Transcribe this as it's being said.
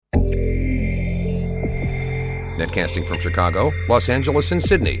Netcasting from Chicago, Los Angeles, and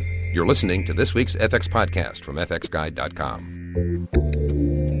Sydney, you're listening to this week's FX Podcast from fxguide.com.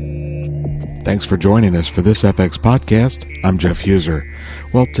 Thanks for joining us for this FX Podcast. I'm Jeff Huesâ.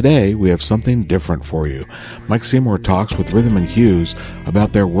 Well, today we have something different for you. Mike Seymour talks with Rhythm Hues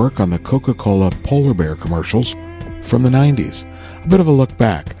about their work on the Coca-Cola polar bear commercials from the 90s. A bit of a look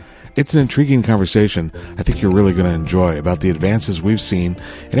back. It's an intriguing conversation I think you're really going to enjoy about the advances we've seen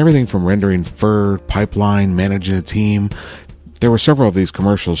in everything from rendering fur, pipeline, managing a team. There were several of these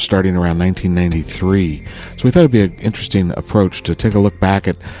commercials starting around 1993, so we thought it'd be an interesting approach to take a look back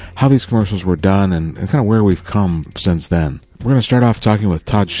at how these commercials were done and kind of where we've come since then. We're going to start off talking with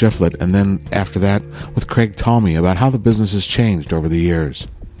Todd Shiflett, and then after that with Craig Talmy about how the business has changed over the years.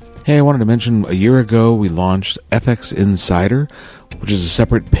 Hey, I wanted to mention a year ago we launched FX Insider, which is a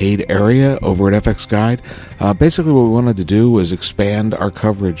separate paid area over at FX Guide. Basically what we wanted to do was expand our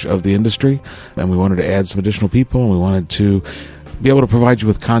coverage of the industry, and we wanted to add some additional people, and we wanted to be able to provide you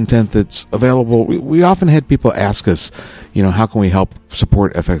with content that's available. We often had people ask us, how can we help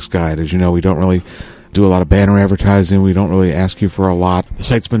support FX Guide? As you know, we don't really do a lot of banner advertising. We don't really ask you for a lot. The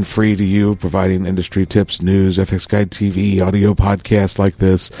site's been free to you, providing industry tips, news, FX Guide TV, audio podcasts like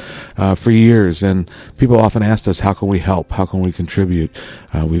this for years. And people often asked us, how can we help? How can we contribute?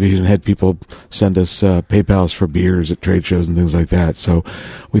 We've even had people send us PayPals for beers at trade shows and things like that. So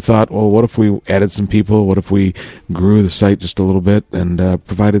we thought, well, what if we added some people? What if we grew the site just a little bit and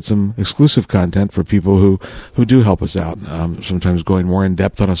provided some exclusive content for people who do help us out? Sometimes going more in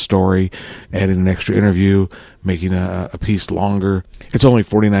depth on a story, adding an extra interview, making a piece longer. It's only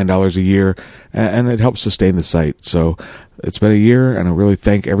 $49 a year, and it helps sustain the site. So it's been a year, and I really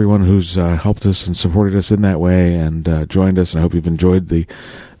thank everyone who's helped us and supported us in that way and joined us. And I hope you've enjoyed the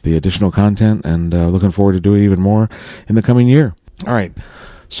additional content, and looking forward to doing even more in the coming year. All right.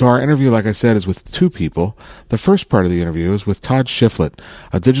 So our interview, like I said, is with two people. The first part of the interview is with Todd Shiflett,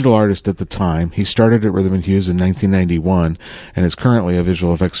 a digital artist at the time. He started at Rhythm Hues in 1991 and is currently a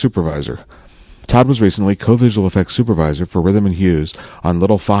visual effects supervisor. Todd was recently co-visual effects supervisor for Rhythm Hues on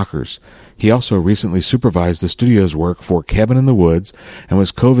Little Fockers. He also recently supervised the studio's work for Cabin in the Woods and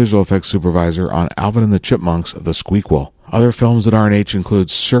was co-visual effects supervisor on Alvin and the Chipmunks' The Squeakquel. Other films at R&H include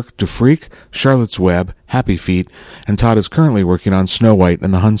Cirque du Freak, Charlotte's Web, Happy Feet, and Todd is currently working on Snow White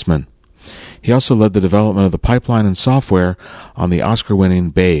and the Huntsman. He also led the development of the pipeline and software on the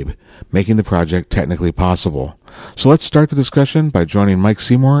Oscar-winning Babe, making the project technically possible. So let's start the discussion by joining Mike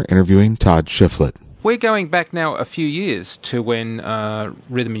Seymour interviewing Todd Shiflett. We're going back now a few years to when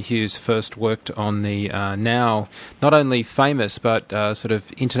Rhythm Hues first worked on the now not only famous but sort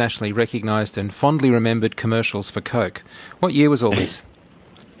of internationally recognised and fondly remembered commercials for Coke. What year was all this?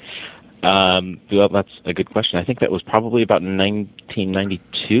 Well, that's a good question. I think that was probably about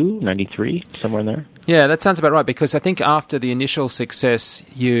 1992, 93, somewhere in there. Yeah, that sounds about right, because I think after the initial success,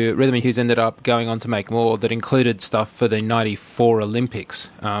 Rhythm Hues ended up going on to make more that included stuff for the 94 Olympics,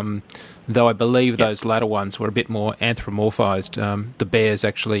 though I believe those latter ones were a bit more anthropomorphized. The Bears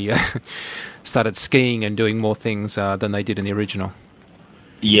actually started skiing and doing more things than they did in the original.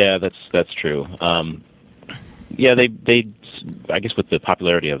 Yeah, that's true. They I guess with the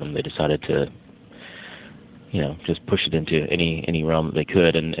popularity of them, they decided to, just push it into any realm that they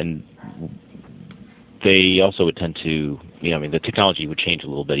could, and they also would tend to, the technology would change a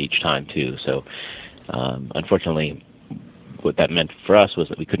little bit each time too. So, unfortunately, what that meant for us was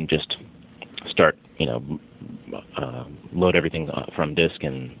that we couldn't just start, load everything from disk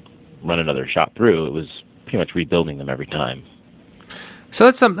and run another shot through. It was pretty much rebuilding them every time. So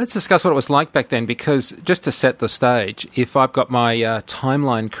let's discuss what it was like back then, because just to set the stage, if I've got my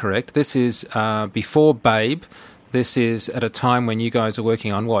timeline correct, this is before Babe. This is at a time when you guys are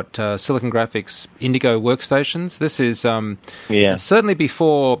working on Silicon Graphics Indigo workstations. This is certainly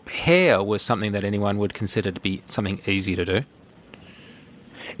before hair was something that anyone would consider to be something easy to do.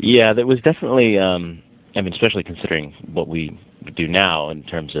 Yeah, that was definitely, especially considering what we do now in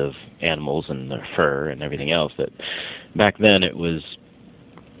terms of animals and their fur and everything else, that back then it was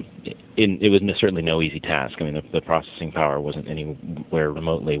certainly no easy task. The processing power wasn't anywhere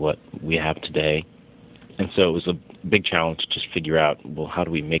remotely what we have today. And so it was a big challenge to just figure out, well, how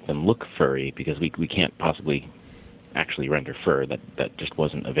do we make them look furry? Because we can't possibly actually render fur. That just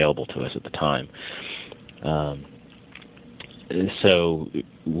wasn't available to us at the time. So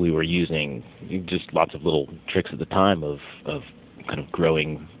we were using just lots of little tricks at the time of kind of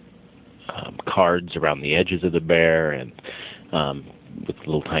growing cards around the edges of the bear and with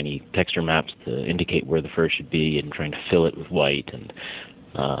little tiny texture maps to indicate where the fur should be and trying to fill it with white. And,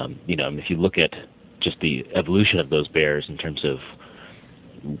 if you look at just the evolution of those bears in terms of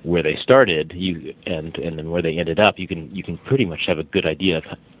where they started, and then where they ended up, you can pretty much have a good idea of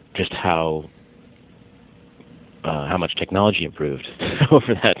just how much technology improved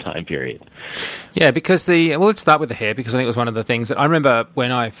over that time period. Yeah, because let's start with the hair, because I think it was one of the things that I remember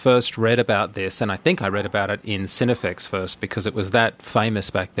when I first read about this, and I think I read about it in Cinefx first, because it was that famous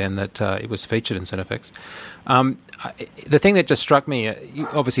back then that it was featured in Cinefx. The thing that just struck me,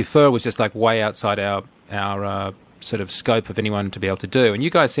 obviously fur was just like way outside our sort of scope of anyone to be able to do, and you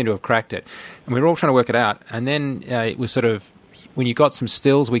guys seem to have cracked it, and we were all trying to work it out, and then it was sort of, when you got some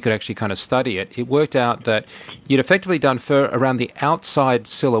stills, we could actually kind of study it. It worked out that you'd effectively done fur around the outside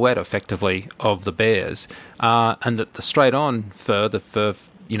silhouette, effectively, of the bears, and that the straight-on fur, the fur,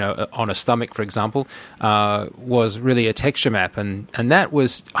 on a stomach, for example, was really a texture map. And that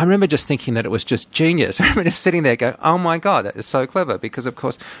was, I remember just thinking that it was just genius. I remember just sitting there going, oh my God, that is so clever. Because, of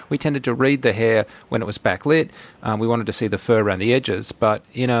course, we tended to read the hair when it was backlit. We wanted to see the fur around the edges. But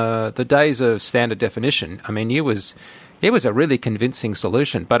in the days of standard definition, I mean, it was a really convincing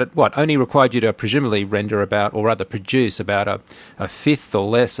solution, but it only required you to presumably render about, or rather produce about a fifth or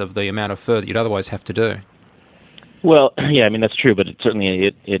less of the amount of fur that you'd otherwise have to do. Well, yeah, I mean, that's true, but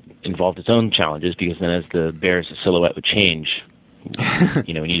it involved its own challenges, because then as the bear's silhouette would change,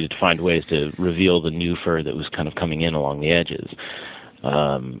 we needed to find ways to reveal the new fur that was kind of coming in along the edges.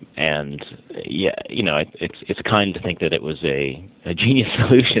 And yeah, it's kind to think that it was a genius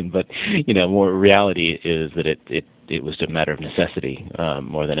solution, but more reality is that it was a matter of necessity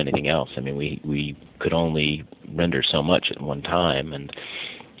more than anything else. I mean, we could only render so much at one time, and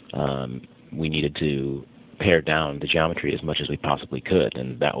we needed to pare down the geometry as much as we possibly could,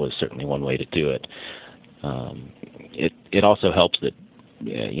 and that was certainly one way to do it. It also helps that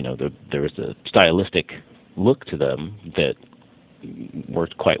there was a stylistic look to them that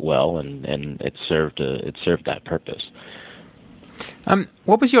worked quite well, and it served that purpose.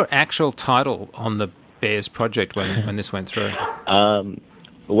 What was your actual title on the Bears project when this went through?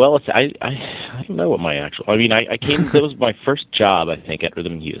 Well, I don't know what my actual. I mean, I came. That was my first job, I think, at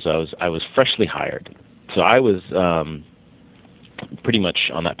Rhythm Hues. I was freshly hired, so I was pretty much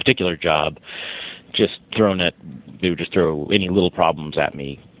on that particular job just thrown at. They would just throw any little problems at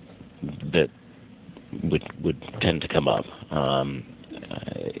me that would tend to come up.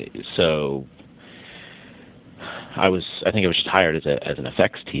 So I think I was just hired as an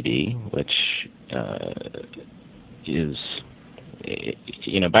effects TD, which is,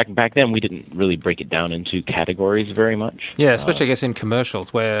 back then we didn't really break it down into categories very much. Yeah, especially I guess in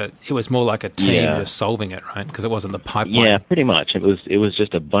commercials where it was more like a team just solving it, right? Because it wasn't the pipeline. Yeah, pretty much. It was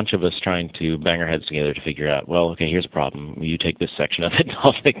just a bunch of us trying to bang our heads together to figure out, well, okay, here's a problem. You take this section of it,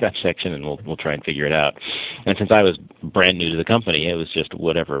 I'll take that section, and we'll try and figure it out. And since I was brand new to the company, it was just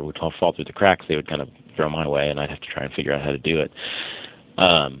whatever would all fall through the cracks, they would kind of throw my way, and I'd have to try and figure out how to do it.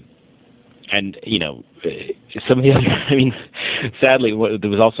 And, some of the other, I mean, sadly, there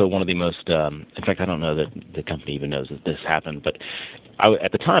was also one of the most, in fact, I don't know that the company even knows that this happened, but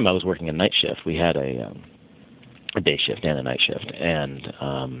at the time I was working a night shift. We had a day shift and a night shift, and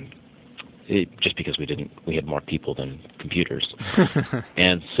just because we had more people than computers.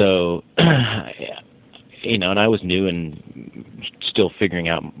 And so, and I was new and still figuring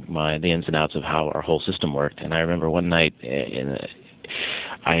out the ins and outs of how our whole system worked. And I remember one night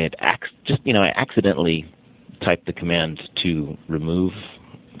I had I accidentally typed the command to remove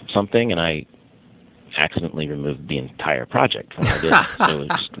something, and I accidentally removed the entire project when I did. So it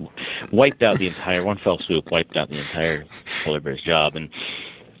just wiped out one fell swoop, wiped out the entire Polar Bear's job. And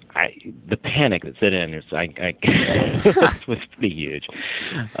the panic that set in was pretty huge.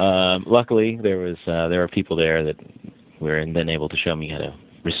 Luckily, there were people there that were then able to show me how to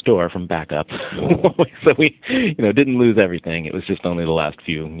restore from backup. So we, didn't lose everything. It was just only the last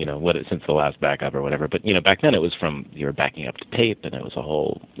few, since the last backup or whatever. But back then it was from you were backing up to tape, and it was a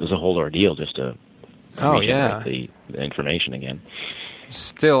whole ordeal just to the information again.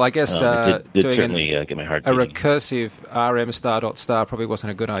 Still, I guess it did doing certainly get my heart a beating. recursive rm star probably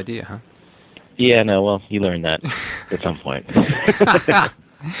wasn't a good idea, huh? Yeah, no. Well, you learn that at some point.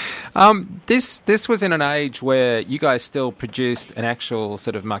 This was in an age where you guys still produced an actual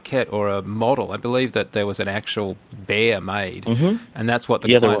sort of maquette or a model. I believe that there was an actual bear made, and that's what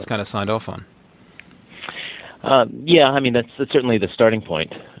the clients kind of signed off on. Yeah, I mean that's certainly the starting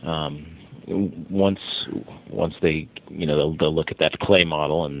point. Once they they'll look at that clay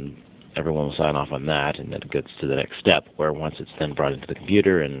model and everyone will sign off on that, and then it gets to the next step where once it's then brought into the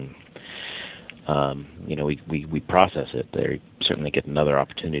computer and we process it, they certainly get another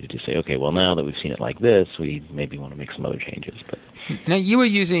opportunity to say, okay, well, now that we've seen it like this, we maybe want to make some other changes. But now, you were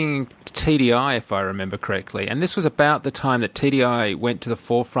using TDI, if I remember correctly, and this was about the time that TDI went to the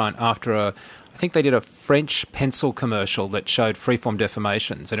forefront after I think they did a French pencil commercial that showed freeform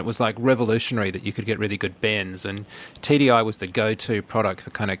deformations, and it was like revolutionary that you could get really good bends, and TDI was the go-to product for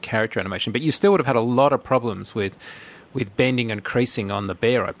kind of character animation. But you still would have had a lot of problems with bending and creasing on the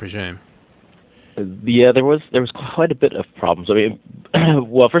bear, I presume. Yeah, there was quite a bit of problems. I mean,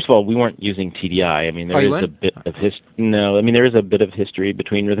 well, first of all, we weren't using TDI. I mean, there is a bit of there is a bit of history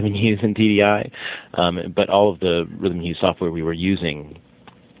between Rhythm Hues and TDI, but all of the Rhythm Hues software we were using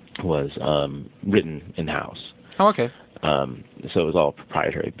was written in-house. Oh, okay. So it was all a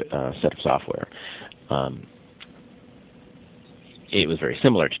proprietary set of software. It was very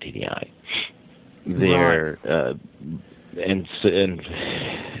similar to TDI.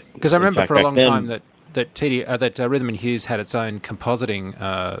 Because I remember for a long time that Rhythm and Hues had its own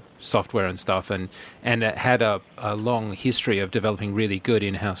compositing software and stuff, and it had a long history of developing really good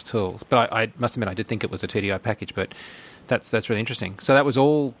in-house tools. But I must admit, I did think it was a TDI package, but that's really interesting. So that was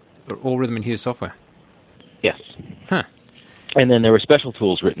all Rhythm and Hues software? Yes. Huh. And then there were special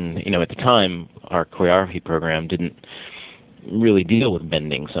tools written. At the time, our choreography program didn't really deal with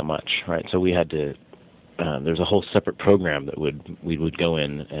bending so much, right? So we had to. There's a whole separate program that we would go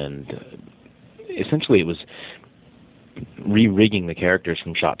in, and essentially it was re-rigging the characters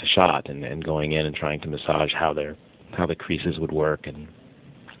from shot to shot, and going in and trying to massage how the creases would work, and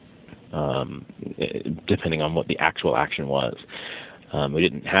depending on what the actual action was. We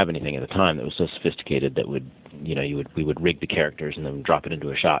didn't have anything at the time that was so sophisticated that we would rig the characters and then drop it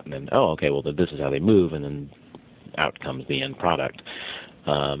into a shot, and then this is how they move, and then out comes the end product.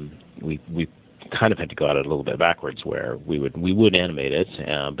 We kind of had to go at it a little bit backwards, where we would animate it,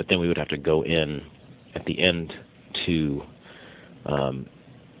 but then we would have to go in at the end to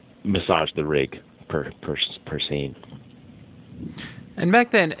massage the rig per scene. And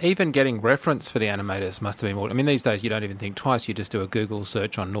back then, even getting reference for the animators must have been more. I mean, these days you don't even think twice. You just do a Google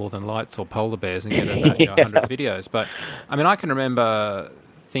search on northern lights or polar bears and get about 100 videos. But I mean, I can remember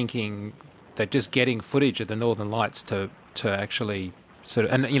thinking that just getting footage of the northern lights to actually sort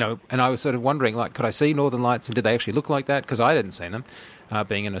of, and I was sort of wondering, like, could I see northern lights, and did they actually look like that? Because I didn't see them,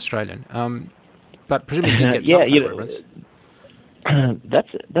 being an Australian. But presumably you did get some kind of reference.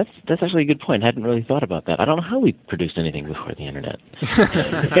 That's actually a good point. I hadn't really thought about that. I don't know how we produced anything before the internet.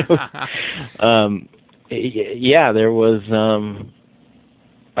 There was.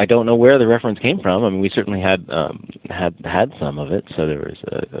 I don't know where the reference came from. I mean, we certainly had some of it. So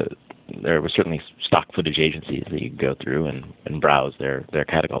there were certainly stock footage agencies that you could go through and browse their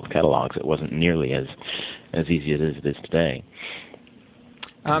catalogs. It wasn't nearly as easy as it is today.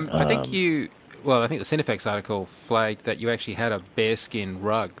 I think the Cinefx article flagged that you actually had a bearskin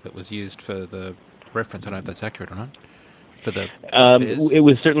rug that was used for the reference. I don't know if that's accurate or not. For the it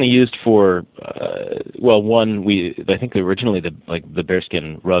was certainly used for. I think originally the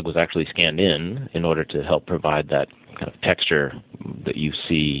bearskin rug was actually scanned in order to help provide that kind of texture that you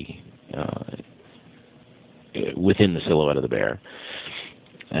see within the silhouette of the bear,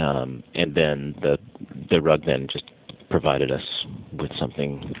 and then the rug then just provided us with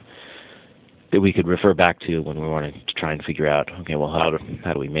something that we could refer back to when we wanted to try and figure out, okay, well, how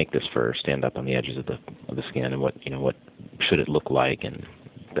do we make this fur stand up on the edges of the skin, and what should it look like, and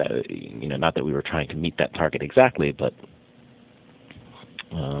that, not that we were trying to meet that target exactly, but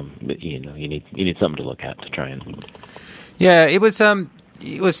you need something to look at to try and. Yeah, it was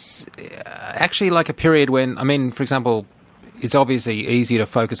actually like a period when, I mean, for example, it's obviously easy to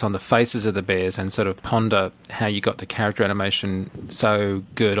focus on the faces of the bears and sort of ponder how you got the character animation so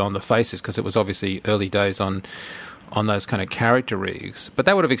good on the faces, because it was obviously early days on those kind of character rigs. But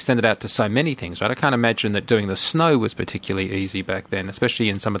that would have extended out to so many things, right? I can't imagine that doing the snow was particularly easy back then, especially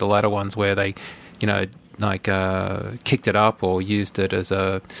in some of the later ones where they, kicked it up or used it as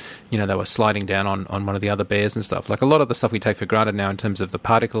a, they were sliding down on one of the other bears and stuff. Like a lot of the stuff we take for granted now in terms of the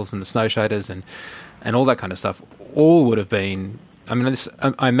particles and the snow shaders and all that kind of stuff, all would have been. I mean,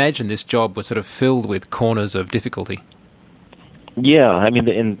 I imagine this job was sort of filled with corners of difficulty. Yeah, I mean,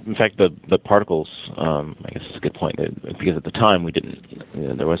 in fact, the particles. I guess it's a good point, because at the time we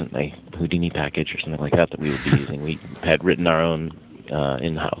didn't. There wasn't a Houdini package or something like that we would be using. We had written our own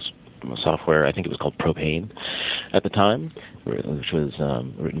in-house software. I think it was called Propane at the time, which was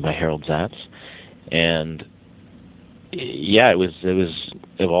written by Harold Zatz, and it was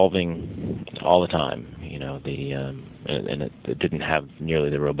evolving all the time. And it didn't have nearly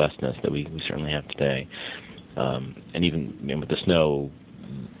the robustness that we certainly have today. And even with the snow,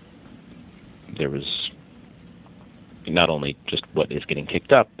 there was not only just what is getting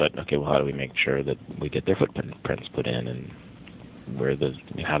kicked up, but okay, well, how do we make sure that we get their footprints put in, and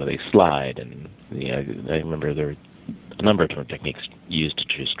how do they slide? And I remember there were a number of different techniques used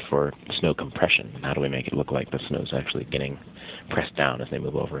just for snow compression, and how do we make it look like the snow's actually getting pressed down as they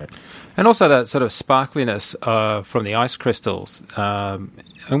move over it. And also that sort of sparkliness from the ice crystals. And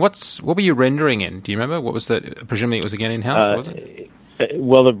what were you rendering in? Do you remember? What was that? Presumably it was again in-house, was it?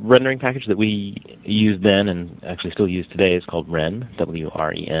 Well, the rendering package that we used then and actually still use today is called Wren,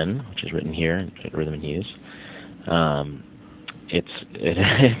 W-R-E-N, which is written here at Rhythm Hues.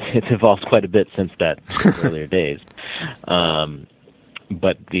 It's evolved quite a bit since that earlier days.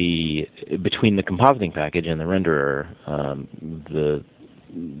 But between the compositing package and the renderer, the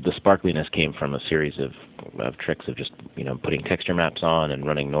sparkliness came from a series of tricks of just putting texture maps on and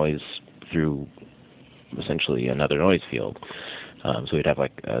running noise through essentially another noise field. So we'd have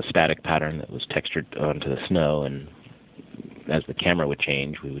like a static pattern that was textured onto the snow, and as the camera would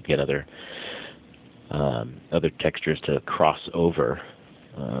change, we would get other textures to cross over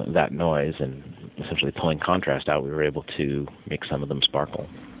that noise, and essentially pulling contrast out, we were able to make some of them sparkle.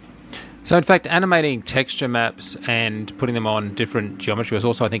 So in fact, animating texture maps and putting them on different geometry was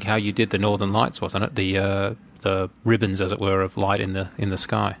also, I think, how you did the Northern Lights, wasn't it? The ribbons, as it were, of light in the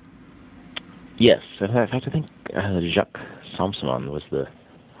sky. Yes, in fact, I think Jacques Samson was the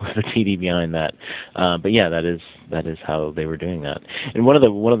TD behind that. But yeah, that is how they were doing that. And one of the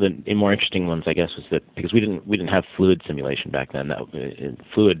more interesting ones, I guess, was that because we didn't have fluid simulation back then.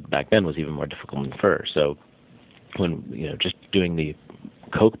 Fluid back then was even more difficult than fur. So when just doing the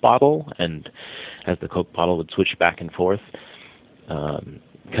Coke bottle, and as the Coke bottle would switch back and forth,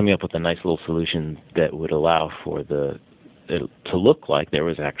 coming up with a nice little solution that would allow for it to look like there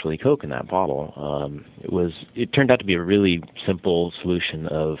was actually Coke in that bottle. It turned out to be a really simple solution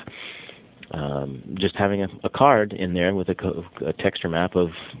of just having a card in there with a texture map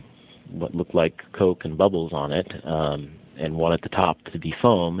of what looked like Coke and bubbles on it, and one at the top to be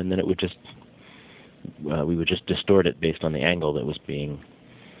foam, and then it would just we would just distort it based on the angle that was being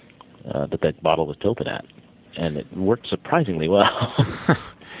that bottle was tilted at, and it worked surprisingly well.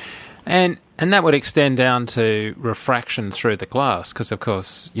 And that would extend down to refraction through the glass, because of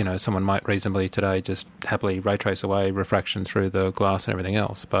course, someone might reasonably today just happily ray trace away refraction through the glass and everything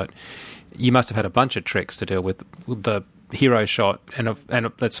else. But you must have had a bunch of tricks to deal with the hero shot, and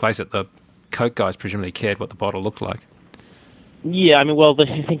let's face it, the Coke guys presumably cared what the bottle looked like. Yeah, I mean, well,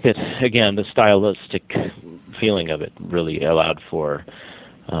 I think that again, the stylistic feeling of it really allowed for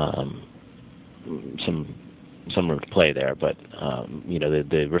some room to play there, but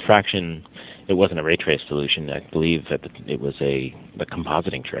the refraction, it wasn't a ray trace solution. I believe that it was the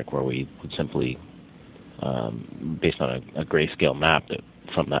compositing trick where we would simply, based on a grayscale map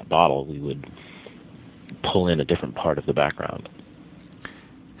from that bottle, we would pull in a different part of the background.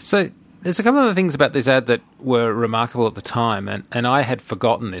 So there's a couple of things about this ad that were remarkable at the time, and I had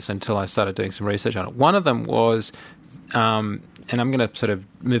forgotten this until I started doing some research on it. One of them was, and I'm going to sort of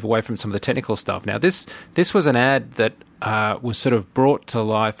move away from some of the technical stuff now. This was an ad that was sort of brought to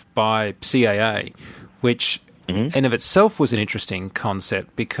life by CAA, which in of itself was an interesting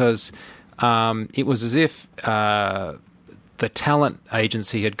concept, because it was as if the talent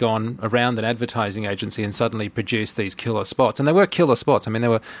agency had gone around an advertising agency and suddenly produced these killer spots. And they were killer spots. I mean, they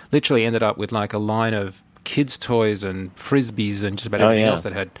were literally ended up with like a line of kids' toys and Frisbees and just about everything else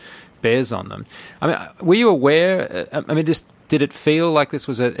that had bears on them. I mean, were you aware? Did it feel like this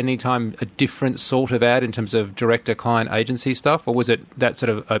was at any time a different sort of ad in terms of director-client agency stuff, or was it that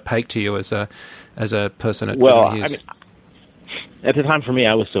sort of opaque to you as a person at Rhythm Hues? At the time for me,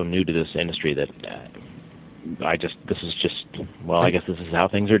 I was so new to this industry that I guess this is how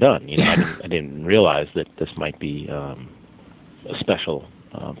things are done. I didn't realize that this might be a special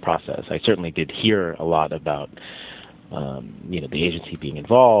process. I certainly did hear a lot about the agency being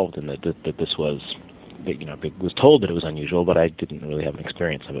involved, and that this was. I was told that it was unusual, but I didn't really have an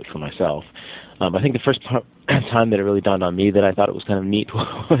experience of it for myself. I think the first time that it really dawned on me that I thought it was kind of neat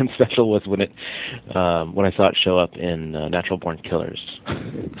and special was when I saw it show up in Natural Born Killers.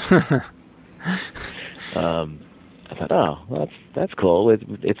 I thought, well, that's cool.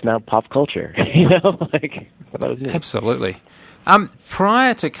 It's now pop culture, Absolutely.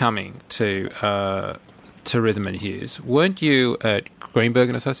 Prior to coming to Rhythm and Hues, weren't you at Greenberg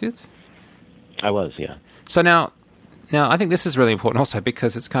and Associates? I was, yeah. So now I think this is really important also,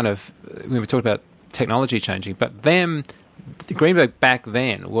 because it's kind of, when we talk about technology changing, but Greenberg back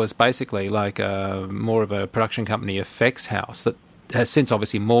then was basically like more of a production company effects house that has since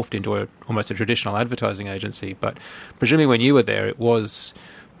obviously morphed into almost a traditional advertising agency. But presumably when you were there, it was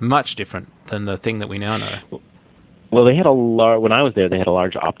much different than the thing that we now know. Well, they had when I was there, they had a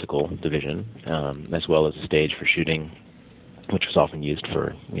large optical division, as well as a stage for shooting, which was often used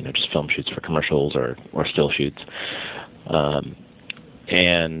for, just film shoots for commercials or still shoots.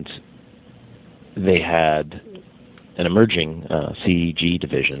 And they had an emerging CG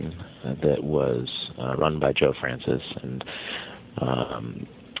division that was run by Joe Francis, and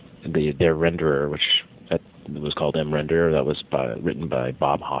their renderer, which was called M-Renderer, that was written by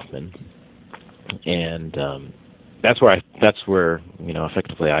Bob Hoffman, and that's where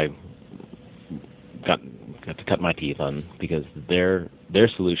effectively I got to cut my teeth on, because their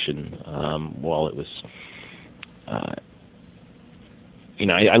solution, while it was, I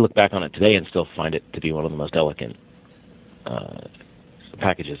look back on it today and still find it to be one of the most elegant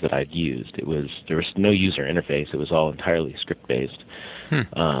packages that I've used. There was no user interface. It was all entirely script based,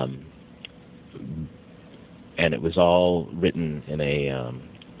 and it was all written in a.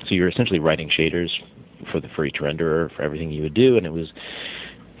 So you're essentially writing shaders for each renderer for everything you would do, and it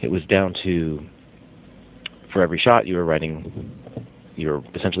was down to, for every shot you were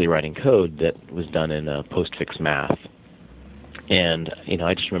essentially writing code that was done in postfix math. And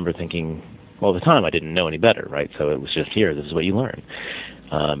I just remember thinking, well, at the time I didn't know any better, right? So it was just, this is what you learn.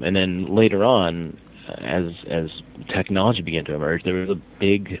 And then later on, as technology began to emerge, there was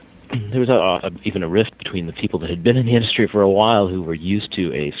even a rift between the people that had been in the industry for a while, who were used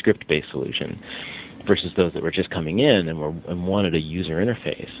to a script-based solution, versus those that were just coming in and wanted a user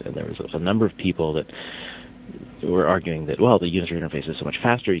interface. And there was a number of people that were arguing that, well, the user interface is so much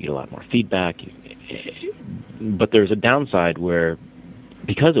faster, you get a lot more feedback. But there was a downside where,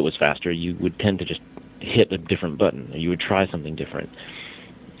 because it was faster, you would tend to just hit a different button, or you would try something different,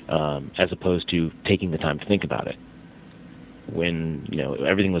 as opposed to taking the time to think about it. When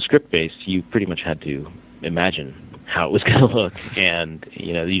everything was script-based, you pretty much had to imagine how it was going to look, and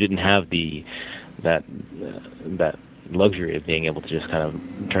you didn't have that luxury of being able to just kind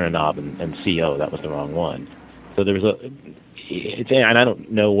of turn a knob and see, that was the wrong one. So there was and I don't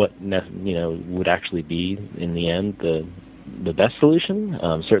know what would actually be in the end the best solution.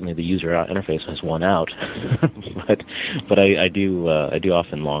 Certainly, the user interface has won out, but I do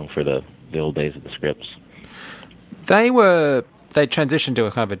often long for the old days of the scripts. They transitioned to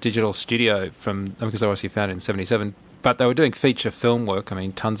a kind of a digital studio because they obviously founded in '77, but they were doing feature film work. I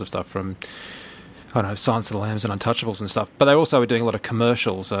mean, tons of stuff from, I don't know, Silence of the Lambs and Untouchables and stuff. But they also were doing a lot of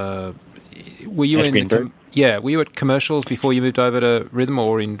commercials. Were you were you at commercials before you moved over to Rhythm,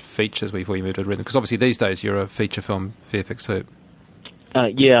 or in features before you moved to Rhythm? Because obviously these days you're a feature film VFX soup.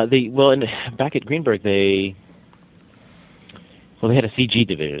 Back at Greenberg they had a CG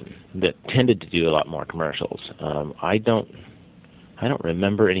division that tended to do a lot more commercials. I don't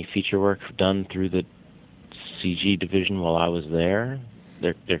remember any feature work done through the CG division while I was there.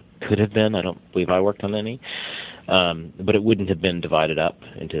 There could have been. I don't believe I worked on any. But it wouldn't have been divided up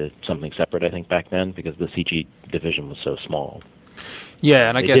into something separate, I think, back then, because the CG division was so small. Yeah,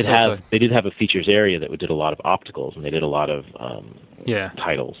 and they did have a features area that did a lot of opticals, and they did a lot of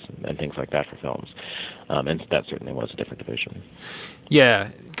titles and things like that for films. And that certainly was a different division. Yeah,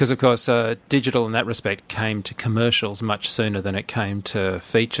 because of course digital in that respect came to commercials much sooner than it came to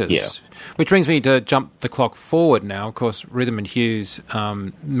features. Yeah. Which brings me to jump the clock forward now. Of course, Rhythm and Hues,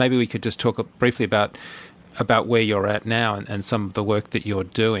 maybe we could just talk briefly about where you're at now and some of the work that you're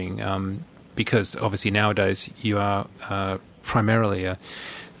doing, because obviously nowadays you are primarily a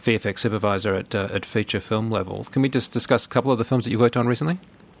VFX supervisor at feature film level. Can we just discuss a couple of the films that you worked on recently?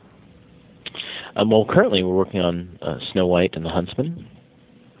 Well, currently we're working on Snow White and the Huntsman,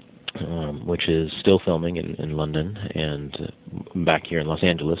 which is still filming in London, and back here in Los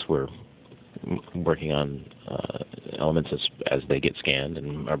Angeles we're working on elements as they get scanned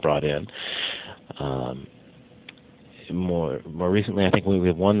and are brought in. More recently, I think we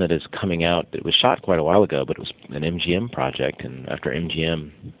have one that is coming out. It was shot quite a while ago, but it was an MGM project, and after MGM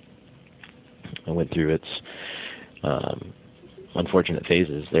went through its unfortunate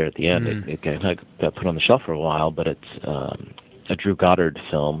phases there at the end, it kind of got put on the shelf for a while. But it's a Drew Goddard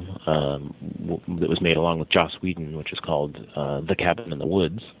film that was made along with Joss Whedon, which is called The Cabin in the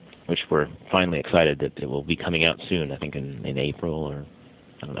Woods, which we're finally excited that it will be coming out soon. I think in April, or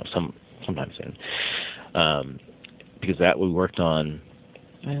I don't know, sometime soon. Because that we worked on,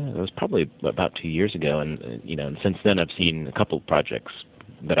 it was probably about 2 years ago, and and since then I've seen a couple of projects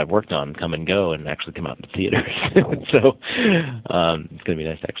that I've worked on come and go and actually come out into theaters. So it's going to be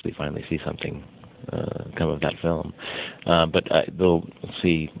nice to actually finally see something come of that film. But let's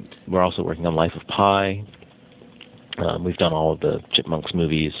see, we're also working on Life of Pi. We've done all of the Chipmunks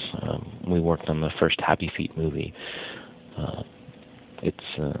movies. We worked on the first Happy Feet movie. it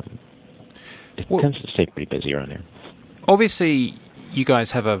tends to stay pretty busy around here. Obviously, you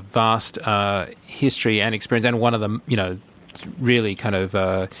guys have a vast history and experience, and one of the really kind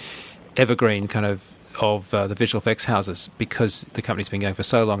of evergreen kind of the visual effects houses, because the company's been going for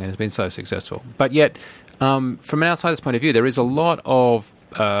so long and has been so successful. But yet, from an outsider's point of view, there is a lot of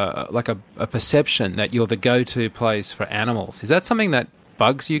like a perception that you're the go-to place for animals. Is that something that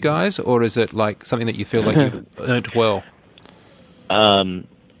bugs you guys, or is it like something that you feel like you've earned well?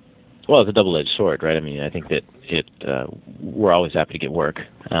 Well, it's a double-edged sword, right? I mean, I think that we're always happy to get work,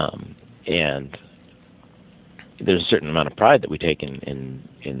 and there's a certain amount of pride that we take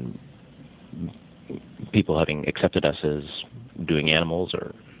in people having accepted us as doing animals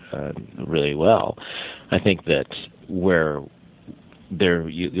or really well. I think that where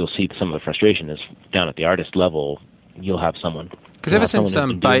you'll see some of the frustration is down at the artist level. You'll have someone. Because ever since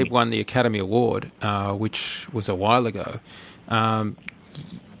Babe won the Academy Award, which was a while ago,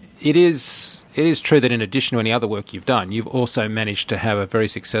 it is true that in addition to any other work you've done, you've also managed to have a very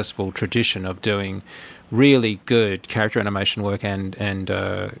successful tradition of doing really good character animation work and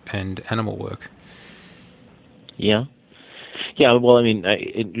animal work. Yeah. Well, I mean,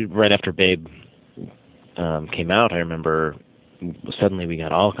 right after Babe came out, I remember suddenly we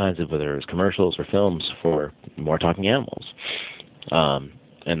got all kinds of, whether it was commercials or films, for more talking animals,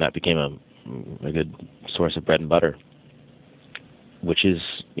 and that became a good source of bread and butter. Which is,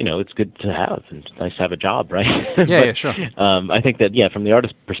 it's good to have, and it's nice to have a job, right? Yeah, sure. I think that, from the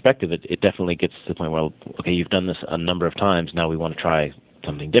artist perspective, it definitely gets to the point where, okay, you've done this a number of times, now we want to try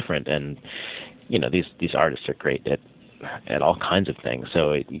something different, and, these artists are great at all kinds of things,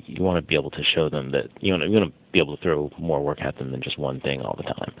 so you want to be able to show them that, you want to be able to throw more work at them than just one thing all the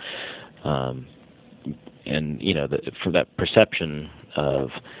time. And, for that perception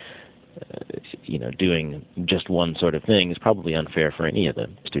of, doing just one sort of thing is probably unfair for any of the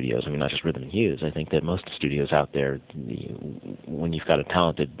studios. I mean, not just Rhythm Hues. I think that most studios out there, when you've got a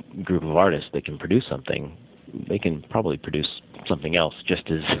talented group of artists that can produce something, they can probably produce something else just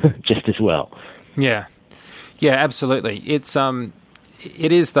as well. Yeah, absolutely. It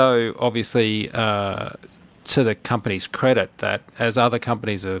is though, obviously, to the company's credit that as other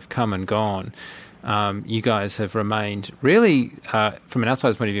companies have come and gone, you guys have remained really, from an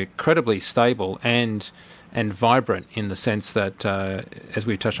outsider's point of view, incredibly stable and vibrant, in the sense that, as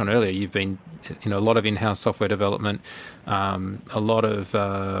we touched on earlier, you've been, a lot of in-house software development, a lot of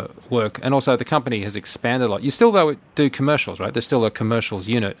work, and also the company has expanded a lot. You still, though, do commercials, right? There's still a commercials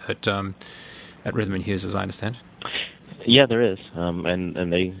unit at Rhythm Hues, as I understand. Yeah, there is,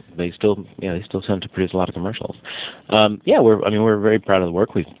 and they still tend to produce a lot of commercials. We're very proud of the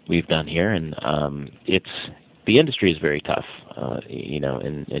work we've done here, and the industry is very tough.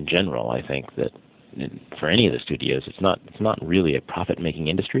 In general, I think that for any of the studios, it's not really a profit-making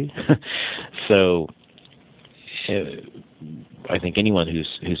industry. So, I think anyone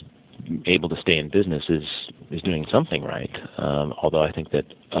who's able to stay in business is doing something right. Although I think that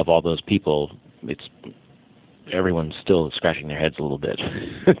of all those people, everyone's still scratching their heads a little bit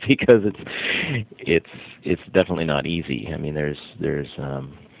because it's definitely not easy. I mean, there's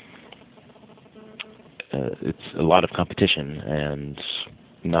it's a lot of competition, and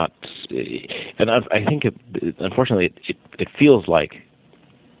I think unfortunately it feels like,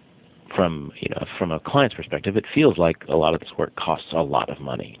 from a client's perspective, it feels like a lot of this work costs a lot of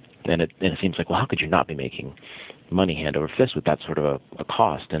money, and it seems like, well, how could you not be making money hand over fist with that sort of a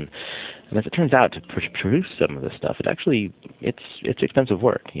cost? And as it turns out, to produce some of this stuff, it's expensive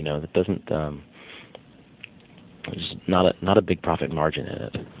work. It doesn't. There's not a big profit margin in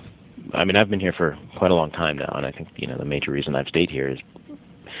it. I mean, I've been here for quite a long time now, and I think the major reason I've stayed here is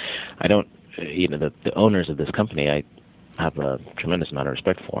I don't. The owners of this company, I have a tremendous amount of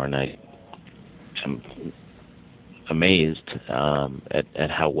respect for, and I am amazed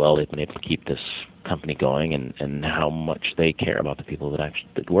at how well they've been able to keep this company going, and how much they care about the people that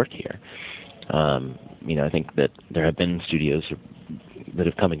work here. I think that there have been studios that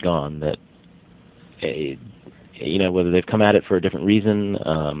have come and gone that, whether they've come at it for a different reason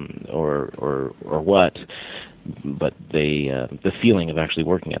or what, but the feeling of actually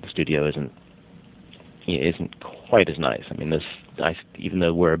working at the studio isn't quite as nice. I mean, even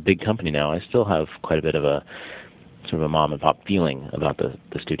though we're a big company now, I still have quite a bit of a sort of a mom and pop feeling about the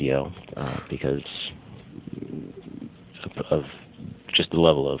studio because of just the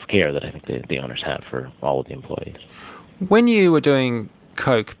level of care that I think the owners have for all of the employees. When you were doing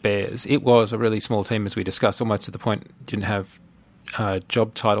Coke Bears, it was a really small team, as we discussed, almost to the point you didn't have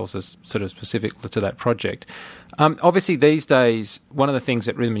job titles as sort of specific to that project. Obviously, these days, one of the things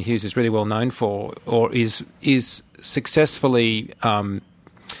that Rhythm Hues is really well known for, or is successfully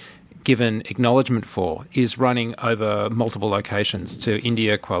given acknowledgement for, is running over multiple locations to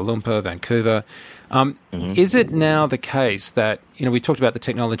India, Kuala Lumpur, Vancouver. Is it now the case that, we talked about the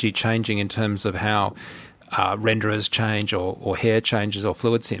technology changing in terms of how renderers change or hair changes or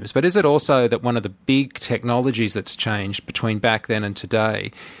fluid sims, but is it also that one of the big technologies that's changed between back then and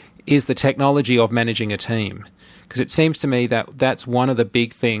today is the technology of managing a team? Because it seems to me that that's one of the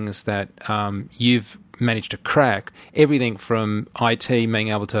big things that you've managed to crack, everything from IT being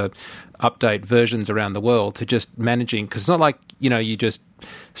able to update versions around the world to just managing, because it's not like, you just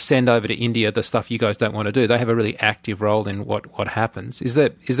send over to India the stuff you guys don't want to do. They have a really active role in what happens. Is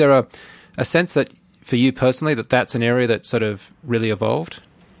there a sense that for you personally that's an area that sort of really evolved?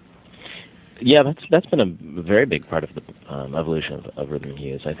 Yeah, that's been a very big part of the evolution of Rhythm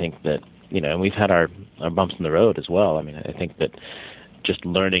Hues. I think that, and we've had our bumps in the road as well. I mean, I think that just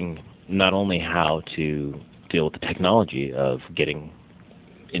learning not only how to deal with the technology of getting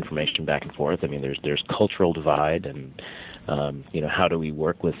information back and forth. I mean, there's cultural divide, and how do we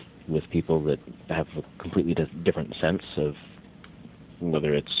work with people that have a completely different sense of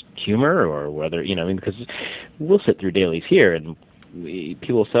whether it's humor or whether because we'll sit through dailies here and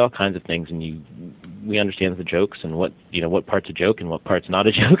people say all kinds of things, and we understand the jokes and what part's a joke and what part's not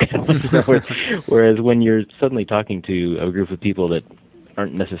a joke. Whereas when you're suddenly talking to a group of people that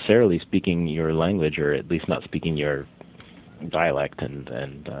aren't necessarily speaking your language, or at least not speaking your dialect, and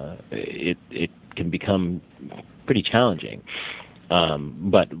it can become pretty challenging.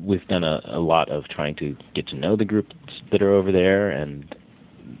 But we've done a lot of trying to get to know the groups that are over there, and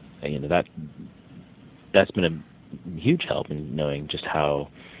that's been a huge help in knowing just how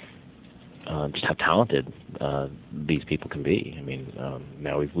talented these people can be. I mean,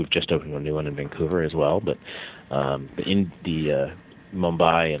 now we've just opened a new one in Vancouver as well, but in the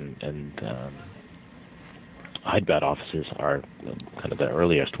Mumbai and Hyderabad offices are kind of the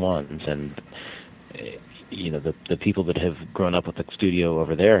earliest ones, and the people that have grown up with the studio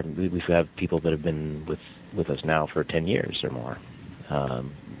over there, we've had people that have been with us now for 10 years or more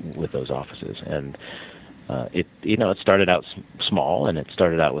with those offices, and it started out small, and it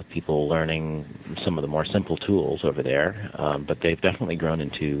started out with people learning some of the more simple tools over there, but they've definitely grown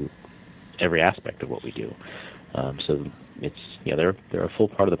into every aspect of what we do. So they're a full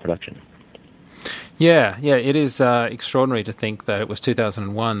part of the production. Yeah, it is extraordinary to think that it was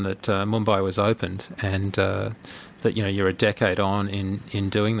 2001 that Mumbai was opened, and that you're a decade on in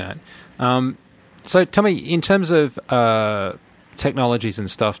doing that. So tell me, in terms of technologies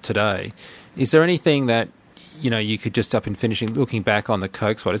and stuff today, is there anything that you could just up in finishing, looking back on the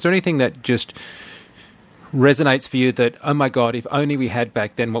Coke spot, is there anything that just resonates for you that, oh my God, if only we had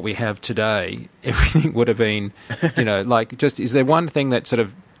back then what we have today, everything would have been, is there one thing that sort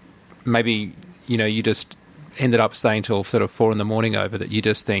of maybe, you just ended up staying till sort of 4 a.m. over, that you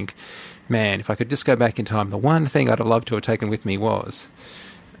just think, man, if I could just go back in time, the one thing I'd have loved to have taken with me was...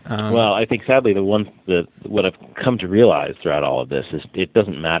 well, I think sadly what I've come to realize throughout all of this is it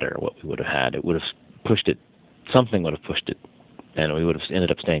doesn't matter what we would have had. It would have pushed it, something would have pushed it, and we would have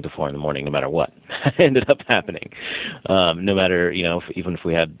ended up staying till 4 a.m. no matter what ended up happening. No matter, even if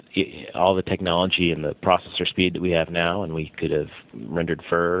we had all the technology and the processor speed that we have now, and we could have rendered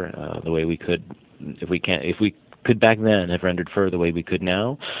fur the way we could, if we could back then have rendered fur the way we could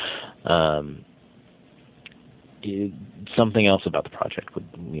now, something else about the project would,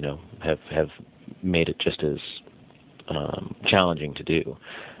 have made it just as challenging to do,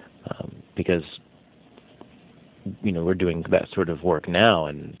 because we're doing that sort of work now,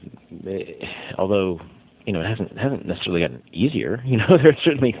 and although it hasn't necessarily gotten easier, there are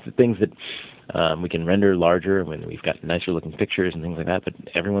certainly things that we can render larger when we've got nicer looking pictures and things like that. But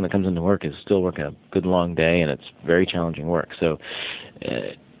everyone that comes into work is still working a good long day, and it's very challenging work. So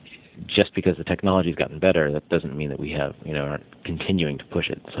just because the technology's gotten better, that doesn't mean that we have aren't continuing to push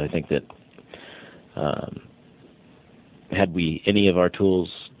it. So I think that had we any of our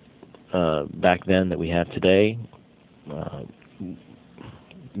tools back then that we have today,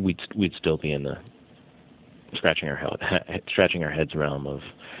 we'd still be in the scratching our heads realm of,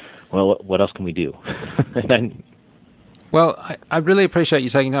 well, what else can we do? Well, I really appreciate you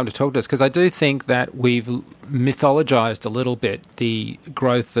taking time to talk to us, because I do think that we've mythologized a little bit the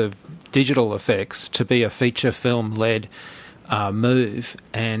growth of digital effects to be a feature film-led move,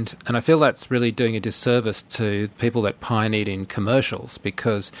 and I feel that's really doing a disservice to people that pioneered in commercials,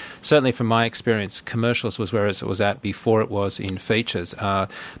 because certainly from my experience, commercials was where it was at before it was in features,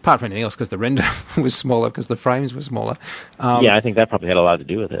 apart from anything else, because the render was smaller, because the frames were smaller. Yeah, I think that probably had a lot to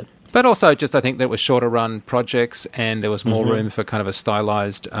do with it. But also just I think there was shorter run projects and there was more room for kind of a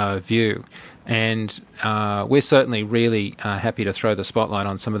stylized view. And we're certainly really happy to throw the spotlight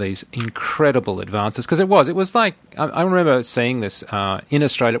on some of these incredible advances, because it was like, I remember seeing this in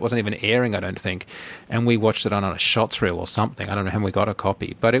Australia. It wasn't even airing, I don't think, and we watched it on a shots reel or something. I don't know how we got a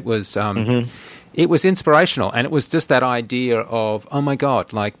copy, but it was it was inspirational, and it was just that idea of, oh my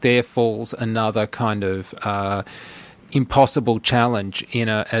God, like there falls another kind of impossible challenge in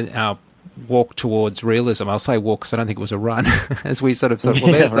our walk towards realism. I'll say walk because I don't think it was a run. As we sort of thought,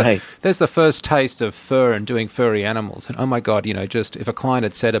 well, there's the first taste of fur and doing furry animals. And oh my God, just if a client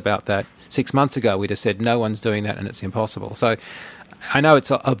had said about that 6 months ago, we'd have said no one's doing that and it's impossible. So I know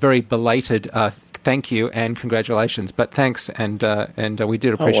it's a very belated thank you and congratulations, but thanks, and we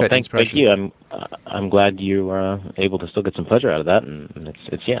did appreciate the inspiration. Thank you. I'm glad you were able to still get some pleasure out of that, and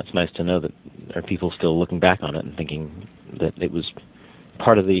it's nice to know that there are people still looking back on it and thinking that it was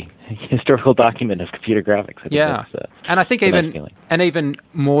part of the historical document of computer graphics. Yeah, and I think even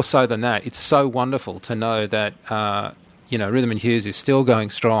more so than that, it's so wonderful to know that Rhythm Hues is still going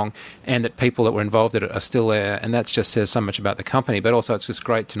strong, and that people that were involved in it are still there, and that just says so much about the company. But also, it's just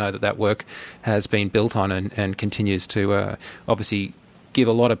great to know that work has been built on and continues to obviously give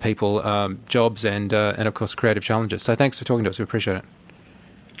a lot of people jobs and of course creative challenges. So thanks for talking to us. We appreciate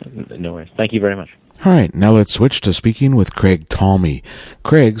it. No worries. Thank you very much. All right, now let's switch to speaking with Craig Talmy.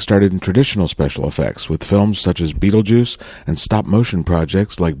 Craig started in traditional special effects with films such as Beetlejuice and stop-motion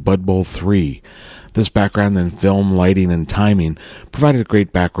projects like Bud Bowl 3. This background in film, lighting, and timing provided a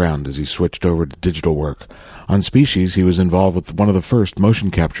great background as he switched over to digital work. On Species, he was involved with one of the first motion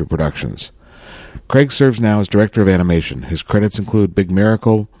capture productions. Craig serves now as Director of Animation. His credits include Big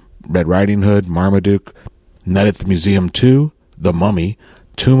Miracle, Red Riding Hood, Marmaduke, Night at the Museum 2, The Mummy,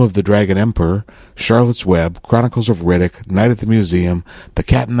 Tomb of the Dragon Emperor, Charlotte's Web, Chronicles of Riddick, Night at the Museum, The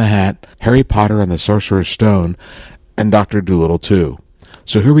Cat in the Hat, Harry Potter and the Sorcerer's Stone, and Dr. Dolittle 2.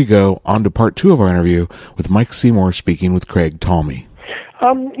 So here we go, on to part 2 of our interview with Mike Seymour speaking with Craig Talmy.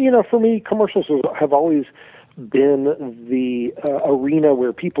 For me, commercials have always been the arena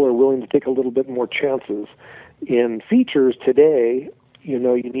where people are willing to take a little bit more chances. In features today, you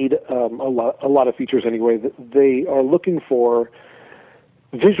need a lot of features anyway. They are looking for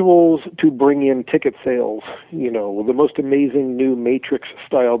visuals to bring in ticket sales. The most amazing new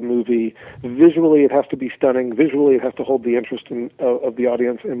Matrix-styled movie. Visually, it has to be stunning. Visually, it has to hold the interest of the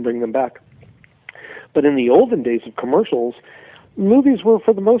audience and bring them back. But in the olden days of commercials, movies were,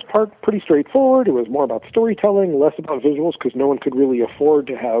 for the most part, pretty straightforward. It was more about storytelling, less about visuals, because no one could really afford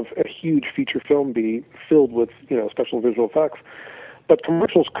to have a huge feature film be filled with, special visual effects. But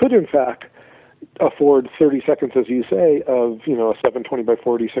commercials could, in fact, afford 30 seconds, as you say, of a 720 by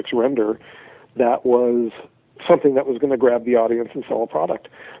 46 render that was something that was going to grab the audience and sell a product.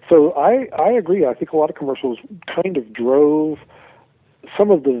 So I agree. I think a lot of commercials kind of drove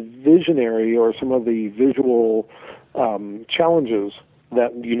some of the visionary or some of the visual challenges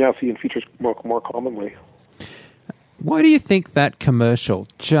that you now see in features more commonly. Why do you think that commercial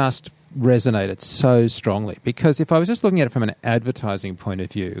just resonated so strongly? Because if I was just looking at it from an advertising point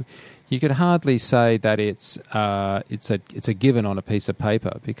of view, you could hardly say that it's a given on a piece of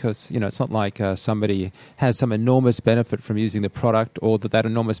paper, because it's not like somebody has some enormous benefit from using the product, or that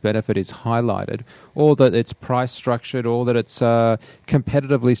enormous benefit is highlighted, or that it's price structured, or that it's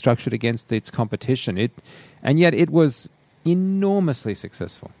competitively structured against its competition. And yet it was enormously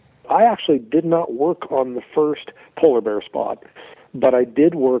successful. I actually did not work on the first polar bear spot, but I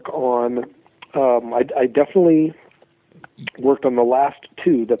did work on. I definitely worked on the last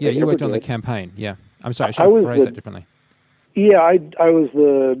two that they ever did. Yeah, you worked on the campaign, yeah. I'm sorry, I should have phrased that differently. Yeah, I was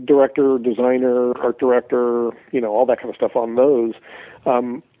the director, designer, art director, all that kind of stuff on those.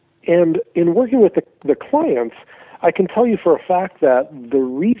 And in working with the clients, I can tell you for a fact that the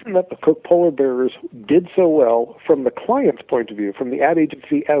reason that the Coke Polar Bears did so well from the client's point of view, from the ad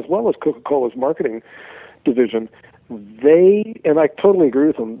agency as well as Coca-Cola's marketing division, and I totally agree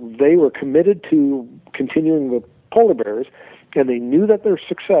with them, they were committed to continuing the polar bears, and they knew that their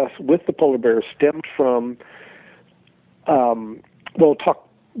success with the polar bears stemmed from, we'll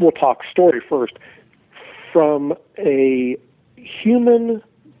talk story first, from a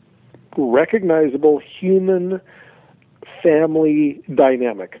recognizable human family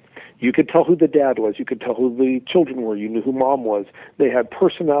dynamic. You could tell who the dad was. You could tell who the children were. You knew who mom was. They had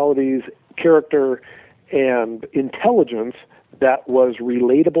personalities, character, and intelligence that was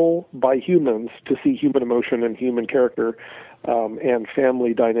relatable by humans to see human emotion and human character, and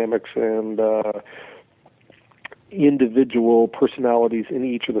family dynamics and individual personalities in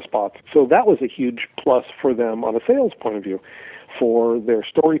each of the spots. So that was a huge plus for them on a sales point of view, for their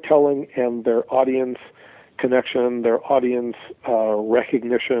storytelling and their audience connection, their audience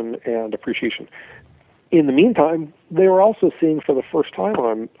recognition and appreciation. In the meantime, they were also seeing for the first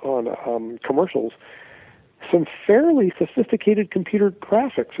time on commercials some fairly sophisticated computer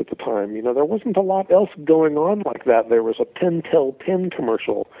graphics at the time. There wasn't a lot else going on like that. There was a Pentel pen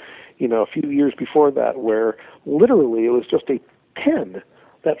commercial, a few years before that, where literally it was just a pen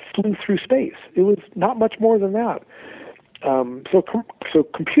that flew through space. It was not much more than that. So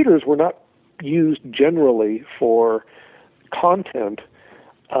computers were not used generally for content,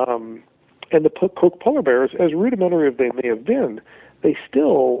 and the Coke Polar Bears, as rudimentary as they may have been, they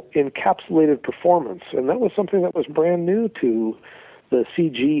still encapsulated performance, and that was something that was brand new to the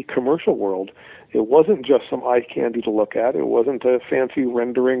CG commercial world. It wasn't just some eye candy to look at. It wasn't a fancy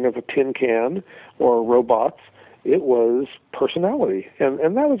rendering of a tin can or robots. It was personality, and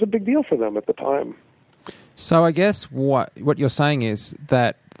that was a big deal for them at the time. So I guess what you're saying is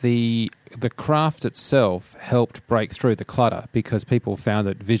that the craft itself helped break through the clutter because people found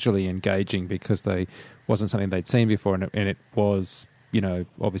it visually engaging because they wasn't something they'd seen before, and it was,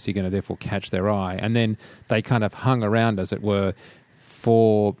 obviously going to therefore catch their eye. And then they kind of hung around, as it were,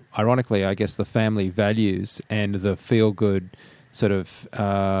 for, ironically, I guess, the family values and the feel-good sort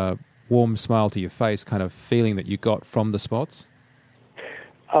of warm smile to your face kind of feeling that you got from the spots?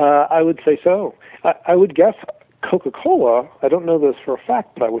 I would say so. I would guess Coca-Cola, I don't know this for a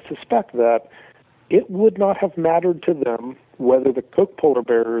fact, but I would suspect that it would not have mattered to them whether the Coke Polar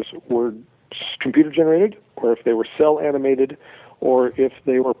Bears were computer-generated or if they were cell-animated or if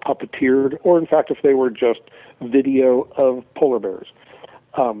they were puppeteered or, in fact, if they were just video of polar bears,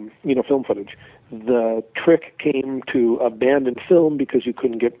 film footage. The trick came to abandon film because you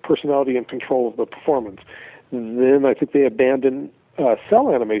couldn't get personality and control of the performance. Then I think they abandoned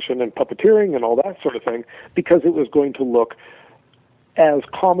cell animation and puppeteering and all that sort of thing because it was going to look as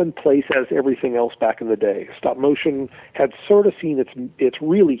commonplace as everything else back in the day. Stop motion had sort of seen its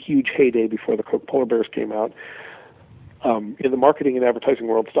really huge heyday before the Coke Polar Bears came out. In the marketing and advertising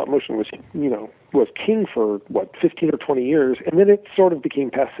world, stop motion was king for 15 or 20 years, and then it sort of became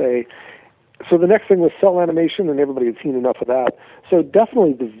passé. So the next thing was cell animation, and everybody had seen enough of that. So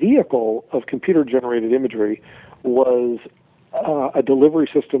definitely the vehicle of computer-generated imagery was a delivery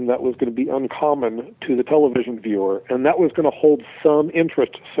system that was going to be uncommon to the television viewer, and that was going to hold some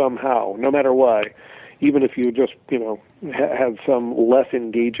interest somehow, no matter why. Even if you just, had some less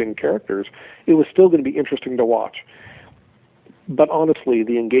engaging characters, it was still going to be interesting to watch. But honestly,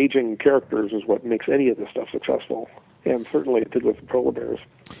 the engaging characters is what makes any of this stuff successful, and certainly it did with the polar bears.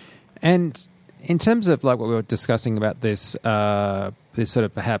 And in terms of like what we were discussing about this sort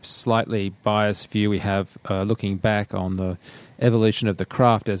of perhaps slightly biased view we have looking back on the evolution of the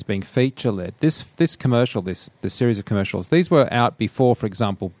craft as being feature-led, this commercial, this series of commercials, these were out before, for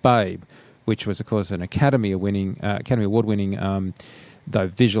example, Babe, which was, of course, an Academy Award-winning though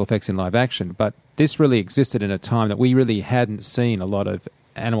visual effects in live action. But this really existed in a time that we really hadn't seen a lot of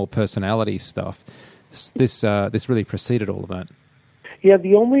animal personality stuff. This really preceded all of that. Yeah,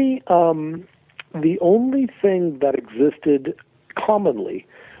 the only thing that existed commonly,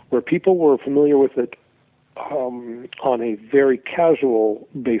 where people were familiar with it on a very casual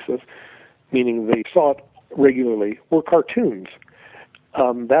basis, meaning they saw it regularly, were cartoons.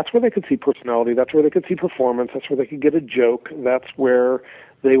 That's where they could see personality, that's where they could see performance, that's where they could get a joke, that's where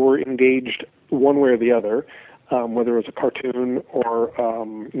they were engaged one way or the other, whether it was a cartoon or,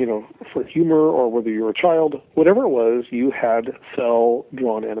 for humor, or whether you were a child, whatever it was, you had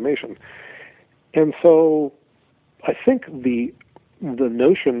cell-drawn animation. And so I think the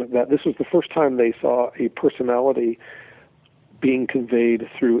notion that this was the first time they saw a personality being conveyed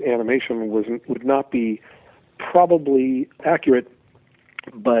through animation would not be probably accurate,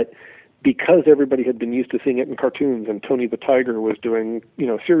 but because everybody had been used to seeing it in cartoons, and Tony the Tiger was doing,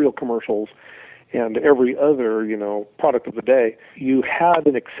 cereal commercials and every other, product of the day, you had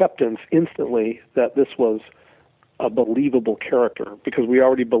an acceptance instantly that this was a believable character, because we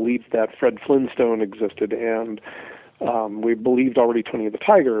already believed that Fred Flintstone existed, and we believed already Tony the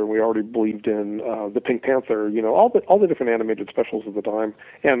Tiger, and we already believed in the Pink Panther, all the different animated specials of the time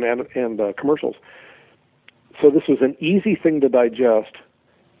and commercials. So this was an easy thing to digest,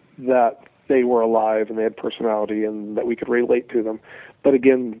 that they were alive and they had personality and that we could relate to them. But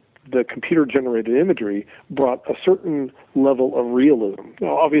again, the computer-generated imagery brought a certain level of realism.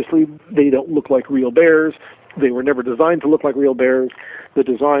 Now, obviously, they don't look like real bears. They were never designed to look like real bears. The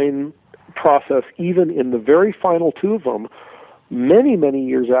design process, even in the very final two of them, many, many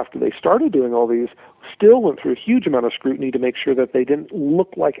years after they started doing all these, still went through a huge amount of scrutiny to make sure that they didn't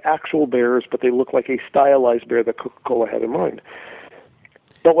look like actual bears, but they looked like a stylized bear that Coca-Cola had in mind.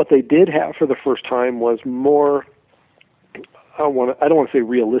 But what they did have for the first time was more, I don't want to say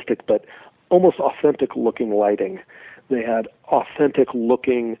realistic, but almost authentic-looking lighting. They had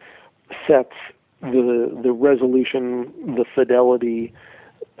authentic-looking sets, the resolution, the fidelity,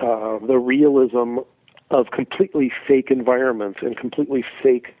 the realism of completely fake environments and completely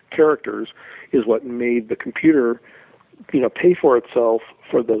fake characters is what made the computer, pay for itself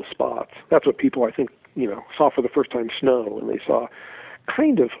for those spots. That's what people, I think, saw for the first time snow, and they saw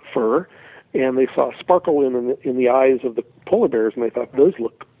kind of fur, and they saw sparkle in the eyes of the polar bears, and they thought those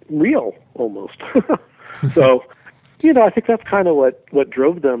look real almost. So, I think that's kind of what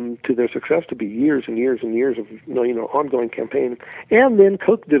drove them to their success, to be years and years and years of ongoing campaign. And then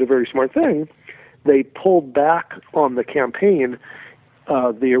Coke did a very smart thing. They pulled back on the campaign.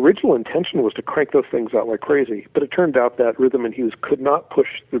 The original intention was to crank those things out like crazy, but it turned out that Rhythm Hues could not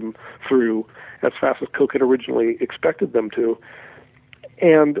push them through as fast as Coke had originally expected them to.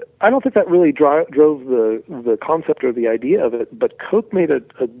 And I don't think that really drove the concept or the idea of it, but Coke made a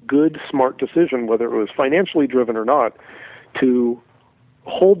good, smart decision, whether it was financially driven or not, to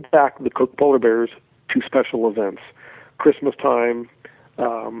hold back the Coke Polar Bears to special events. Christmas time,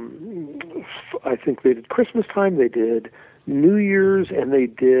 I think they did Christmas time, they did New Year's, and they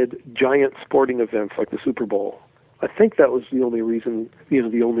did giant sporting events like the Super Bowl. I think that was the only reason,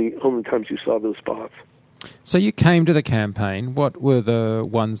 the only times you saw those spots. So you came to the campaign. What were the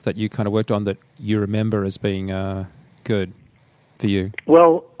ones that you kind of worked on that you remember as being good for you?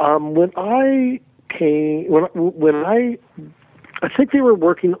 Well, when I came, when I think they were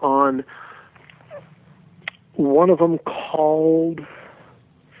working on one of them called,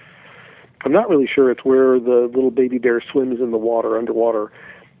 I'm not really sure, it's where the little baby bear swims in the water, underwater.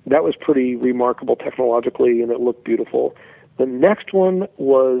 That was pretty remarkable technologically, and it looked beautiful. The next one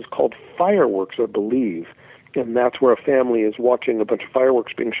was called Fireworks, I believe, and that's where a family is watching a bunch of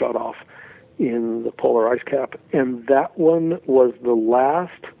fireworks being shot off in the polar ice cap. And that one was the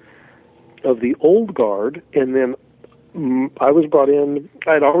last of the old guard, and then I was brought in.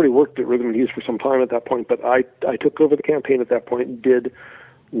 I had already worked at Rhythm Hues for some time at that point, but I took over the campaign at that point and did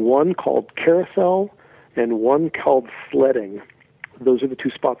one called Carousel and one called Sledding. Those are the two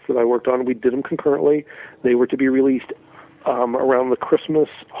spots that I worked on. We did them concurrently. They were to be released around the Christmas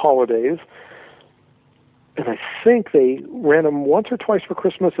holidays, and I think they ran them once or twice for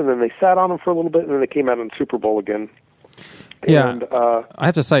Christmas, and then they sat on them for a little bit, and then they came out on Super Bowl again. Yeah, and, I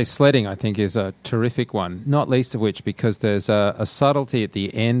have to say Sledding, I think, is a terrific one, not least of which because there's a subtlety at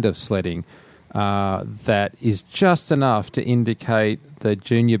the end of Sledding that is just enough to indicate the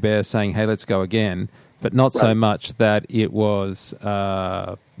junior bear saying, hey, let's go again, but not so much that it was,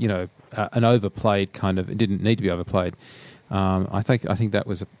 an overplayed kind of, it didn't need to be overplayed. I think that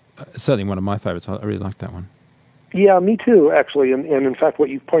was certainly one of my favorites. I really liked that one. Yeah, me too, actually. And in fact, what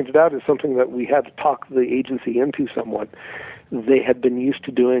you've pointed out is something that we had to talk the agency into somewhat. They had been used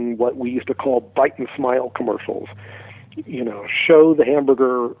to doing what we used to call bite and smile commercials. Show the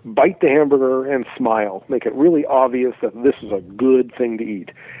hamburger, bite the hamburger, and smile. Make it really obvious that this is a good thing to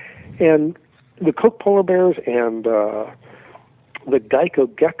eat. And the Coke Polar Bears and the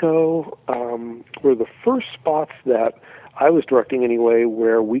Geico Gecko were the first spots that I was directing anyway,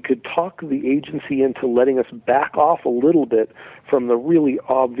 where we could talk the agency into letting us back off a little bit from the really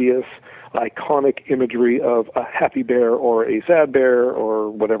obvious, iconic imagery of a happy bear or a sad bear or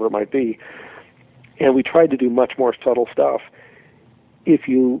whatever it might be. And we tried to do much more subtle stuff. If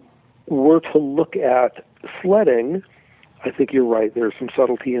you were to look at Sledding, I think you're right. There's some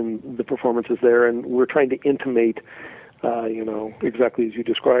subtlety in the performances there, and we're trying to intimate, exactly as you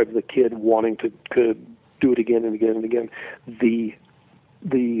described, the kid wanting to do it again and again and again.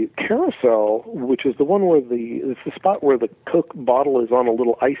 The carousel, which is the one where it's the spot where the Coke bottle is on a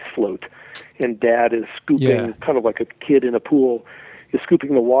little ice float, and Dad is scooping, kind of like a kid in a pool, is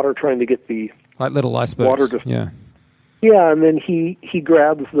scooping the water, trying to get the like little icebergs. Water yeah, and then he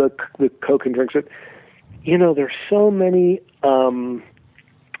grabs the Coke and drinks it. There's so many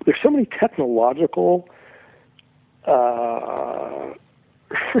technological. I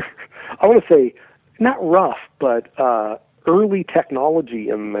want to say not rough, but early technology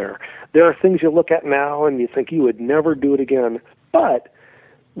in there. There are things you look at now and you think you would never do it again, but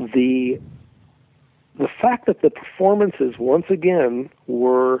the the fact that the performances, once again,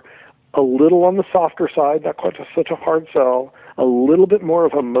 were a little on the softer side, not quite such a hard sell, a little bit more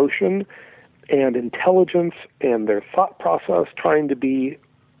of emotion and intelligence and their thought process trying to be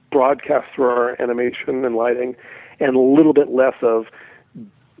broadcast through our animation and lighting, and a little bit less of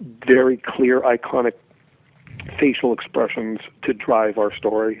very clear, iconic facial expressions to drive our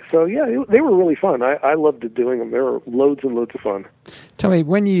story. So, yeah, they were really fun. I loved doing them. They were loads and loads of fun. Tell me,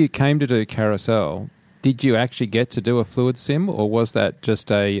 when you came to do Carousel, did you actually get to do a fluid sim, or was that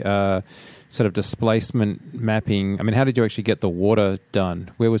just a sort of displacement mapping? I mean, how did you actually get the water done?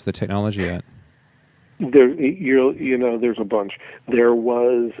 Where was the technology at? There's a bunch.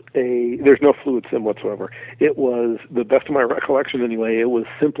 There's no fluid sim whatsoever. It was, the best of my recollection anyway, it was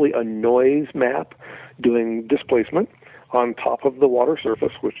simply a noise map doing displacement on top of the water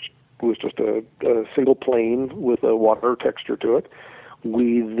surface, which was just a single plane with a water texture to it.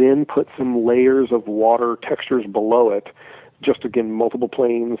 We then put some layers of water textures below it, just again, multiple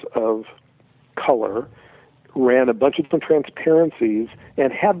planes of color, ran a bunch of different transparencies,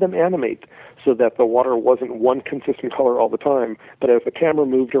 and had them animate so that the water wasn't one consistent color all the time, but as the camera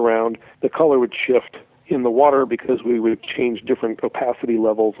moved around, the color would shift in the water because we would change different opacity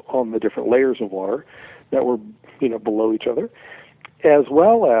levels on the different layers of water that were, below each other, as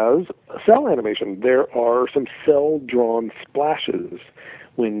well as cell animation. There are some cell-drawn splashes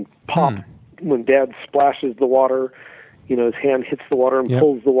when Dad splashes the water, his hand hits the water and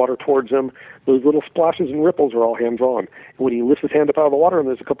pulls the water towards him. Those little splashes and ripples are all hand-drawn. And when he lifts his hand up out of the water and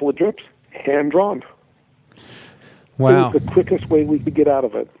there's a couple of drips, hand-drawn. Wow. It was the quickest way we could get out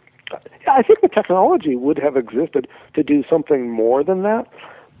of it. I think the technology would have existed to do something more than that,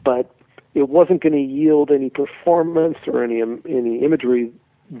 but it wasn't going to yield any performance or any imagery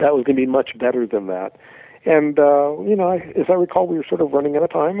that was going to be much better than that. And, as I recall, we were sort of running out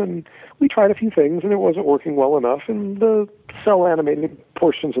of time, and we tried a few things, and it wasn't working well enough, and the cell-animated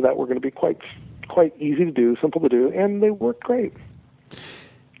portions of that were going to be quite easy to do, simple to do, and they worked great.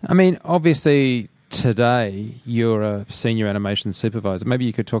 I mean, obviously, today you're a senior animation supervisor. Maybe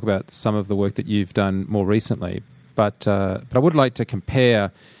you could talk about some of the work that you've done more recently, but I would like to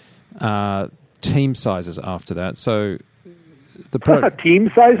compare team sizes after that. So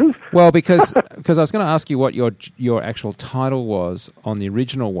team sizes? Well, because I was going to ask you what your actual title was on the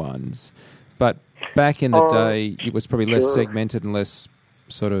original ones, but back in the day it was probably less segmented and less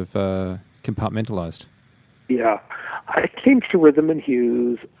sort of compartmentalized. Yeah. I came to Rhythm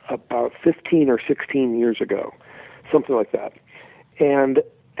Hues about 15 or 16 years ago, something like that. And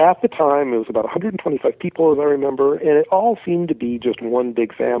at the time, it was about 125 people, as I remember, and it all seemed to be just one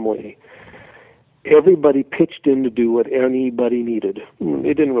big family. Everybody pitched in to do what anybody needed.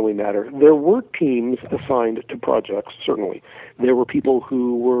 It didn't really matter. There were teams assigned to projects, certainly. There were people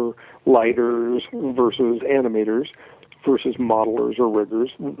who were lighters versus animators versus modelers or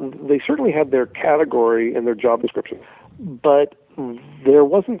riggers. They certainly had their category and their job description. But there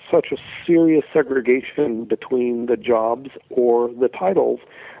wasn't such a serious segregation between the jobs or the titles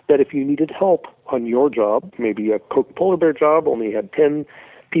that if you needed help on your job, maybe a Coca-Cola Bear job only had 10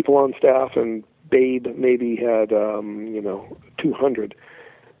 people on staff and Babe maybe had, 200.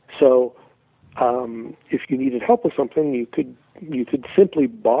 So if you needed help with something, you could simply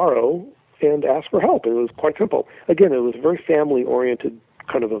borrow and ask for help. It was quite simple. Again, it was a very family-oriented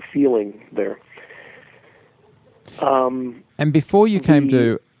kind of a feeling there. And before you came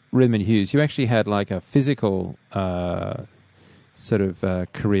to Rhythm Hues, you actually had like a physical sort of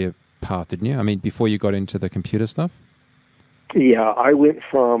career path, didn't you? I mean, before you got into the computer stuff? Yeah, I went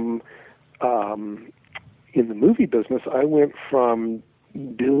from, in the movie business, I went from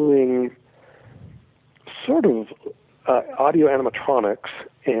doing sort of audio animatronics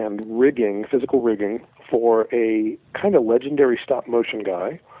and rigging, physical rigging, for a kind of legendary stop-motion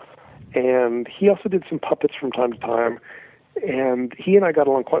guy. And he also did some puppets from time to time. And he and I got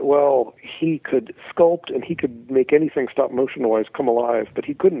along quite well. He could sculpt and he could make anything stop-motion-wise come alive, but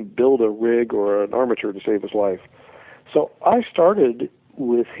he couldn't build a rig or an armature to save his life. So I started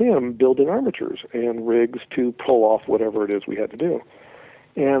with him building armatures and rigs to pull off whatever it is we had to do.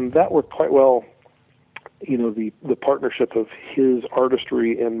 And that worked quite well. The partnership of his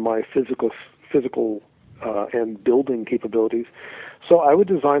artistry and my physical and building capabilities. So I would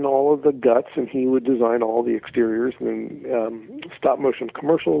design all of the guts, and he would design all the exteriors, and stop-motion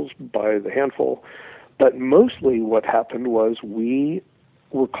commercials by the handful. But mostly what happened was we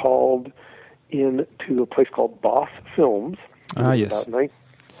were called into a place called Boss Films. Yes. I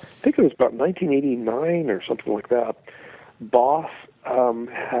think it was about 1989 or something like that. Boss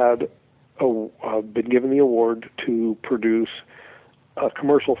had been given the award to produce a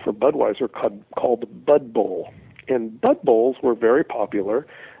commercial for Budweiser called Bud Bowl. And Bud Bowls were very popular.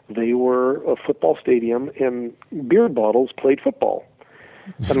 They were a football stadium, and beer bottles played football.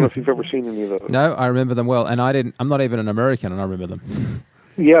 I don't know if you've ever seen any of those. No, I remember them well, and I'm not even an American, and I remember them.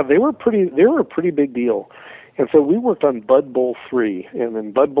 Yeah, they were a pretty big deal. And so we worked on Bud Bowl 3, and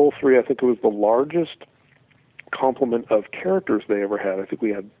in Bud Bowl 3, I think it was the largest complement of characters they ever had. I think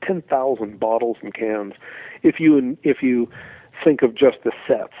we had 10,000 bottles and cans. If you think of just the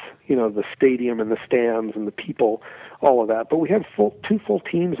sets, the stadium and the stands and the people, all of that. But we had two full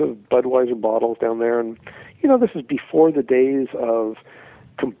teams of Budweiser bottles down there, and this is before the days of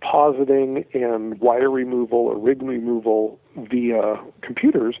compositing and wire removal or rig removal via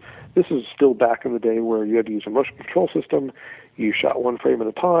computers. This is still back in the day where you had to use a motion control system. You shot one frame at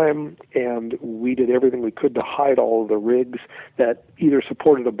a time, and we did everything we could to hide all of the rigs that either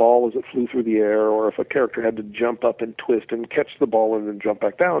supported a ball as it flew through the air, or if a character had to jump up and twist and catch the ball and then jump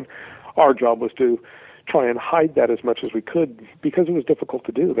back down. Our job was to try and hide that as much as we could, because it was difficult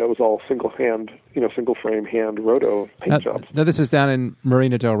to do. That was all single frame hand roto paint jobs. Now this is down in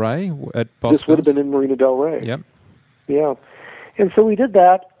Marina Del Rey at Boss This would have been in Marina Del Rey. Yep. Yeah. And so we did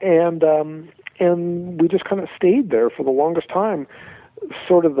that, and we just kind of stayed there for the longest time.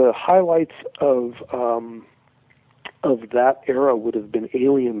 Sort of the highlights of that era would have been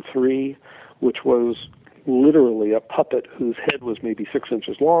Alien 3, which was literally a puppet whose head was maybe 6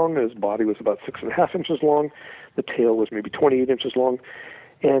 inches long, his body was about 6.5 inches long, the tail was maybe 28 inches long.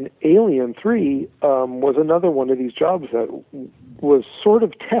 And Alien 3 was another one of these jobs that was sort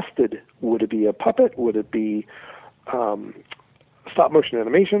of tested. Would it be a puppet? Would it be stop-motion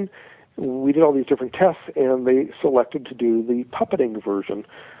animation? We did all these different tests, and they selected to do the puppeting version.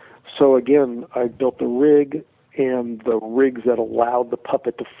 So again, I built the rig and the rigs that allowed the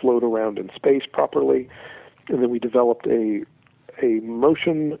puppet to float around in space properly. And then we developed a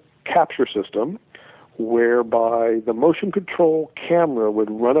motion capture system whereby the motion control camera would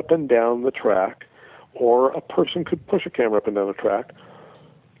run up and down the track, or a person could push a camera up and down the track,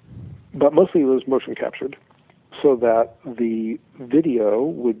 but mostly it was motion captured, so that the video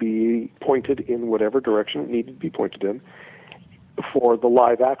would be pointed in whatever direction it needed to be pointed in for the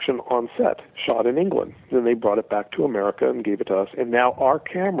live action on set, shot in England. Then they brought it back to America and gave it to us, and now our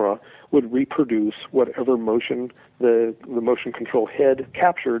camera would reproduce whatever motion the motion control head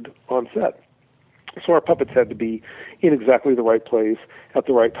captured on set. So our puppets had to be in exactly the right place at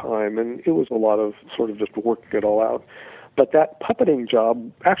the right time, and it was a lot of sort of just working it all out. But that puppeting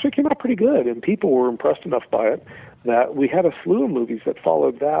job actually came out pretty good, and people were impressed enough by it that we had a slew of movies that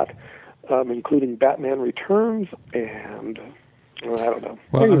followed that, including Batman Returns and I don't know.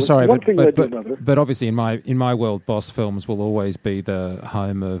 Well, anyway, I'm sorry, but obviously in my world, Boss Films will always be the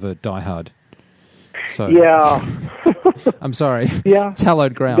home of Die Hard. So yeah, I'm sorry. Yeah, it's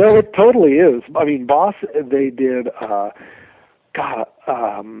hallowed ground. No, it totally is. I mean, Boss, they did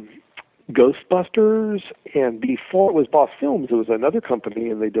Ghostbusters, and before it was Boss Films, it was another company,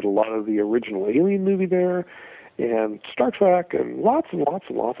 and they did a lot of the original Alien movie there, and Star Trek, and lots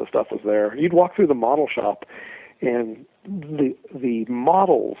of stuff was there. You'd walk through the model shop, and the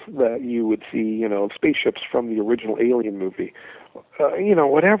models that you would see, spaceships from the original Alien movie,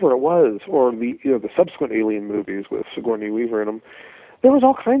 whatever it was, or the subsequent Alien movies with Sigourney Weaver in them, there was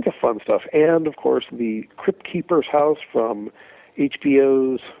all kinds of fun stuff. And of course, the Crypt Keeper's house from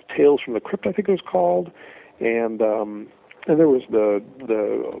HBO's Tales from the Crypt, I think it was called, and there was the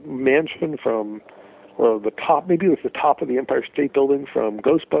mansion from, or the top, maybe it was the top of the Empire State Building from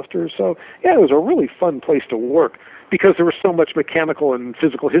Ghostbusters. So yeah, it was a really fun place to work because there was so much mechanical and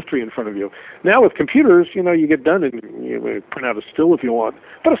physical history in front of you. Now with computers, you get done and you print out a still if you want,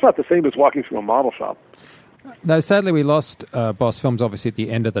 but it's not the same as walking through a model shop. No, sadly we lost Boss Films obviously at the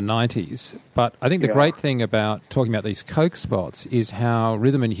end of the 90s, but I think the great thing about talking about these Coke spots is how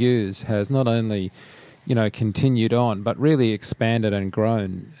Rhythm Hues has not only continued on, but really expanded and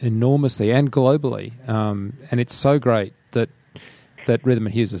grown enormously and globally. And it's so great that Rhythm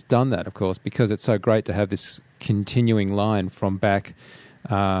Hues has done that, of course, because it's so great to have this continuing line from back.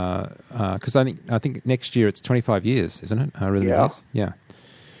 Because I think next year it's 25 years, isn't it? Rhythm Hues? Yeah.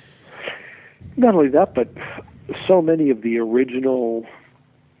 Not only that, but so many of the original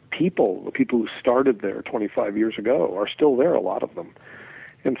people, the people who started there 25 years ago, are still there, a lot of them.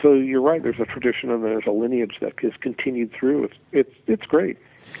 And so you're right, there's a tradition and there's a lineage that is continued through. It's great.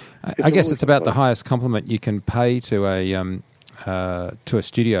 I guess it's about the highest compliment you can pay to a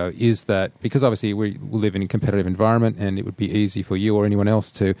studio is that, because obviously we live in a competitive environment and it would be easy for you or anyone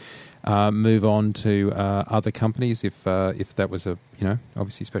else to move on to other companies if that was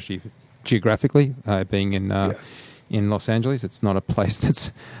obviously, especially geographically, being in in Los Angeles. It's not a place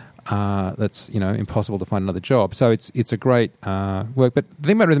that's impossible to find another job. So it's a great work. But the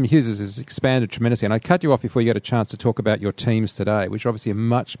thing about Rhythm Hues is it's expanded tremendously. And I cut you off before you got a chance to talk about your teams today, which are obviously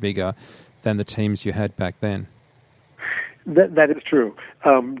much bigger than the teams you had back then. That is true.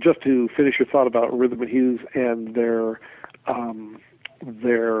 Just to finish your thought about Rhythm Hues and their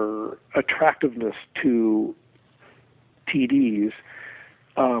attractiveness to TDs,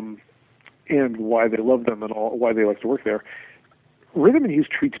 and why they love them and why they like to work there. Rhythm Hues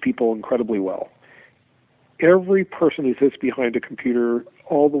treats people incredibly well. Every person who sits behind a computer,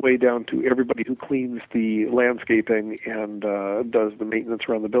 all the way down to everybody who cleans the landscaping and does the maintenance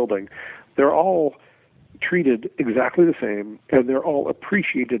around the building, they're all treated exactly the same, and they're all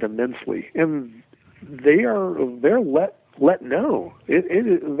appreciated immensely. And they're let know.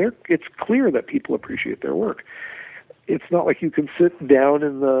 It's clear that people appreciate their work. It's not like you can sit down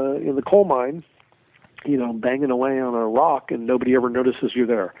in the coal mine, banging away on a rock and nobody ever notices you're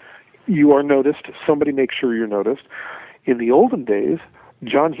there. You are noticed. Somebody makes sure you're noticed. In the olden days,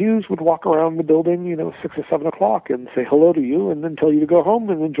 John Hughes would walk around the building, 6 or 7 o'clock and say hello to you and then tell you to go home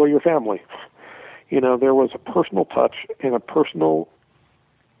and enjoy your family. There was a personal touch and a personal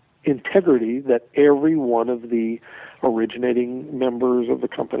integrity that every one of the originating members of the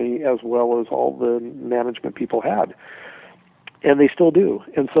company, as well as all the management people, had. And they still do.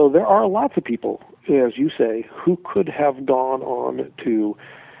 And so there are lots of people, as you say, who could have gone on to,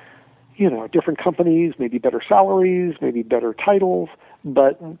 different companies, maybe better salaries, maybe better titles,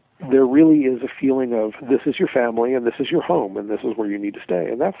 but there really is a feeling of this is your family and this is your home and this is where you need to stay.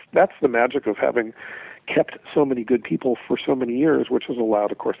 And that's the magic of having kept so many good people for so many years, which has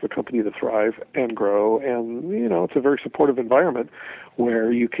allowed, of course, the company to thrive and grow. And, it's a very supportive environment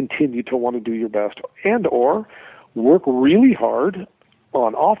where you continue to want to do your best and or work really hard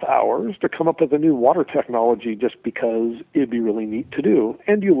on off hours to come up with a new water technology just because it'd be really neat to do,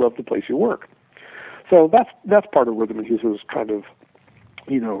 and you love the place you work. So that's part of Rhythm Hues' kind of,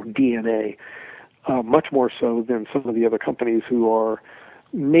 DNA, much more so than some of the other companies who are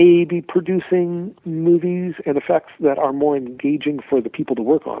maybe producing movies and effects that are more engaging for the people to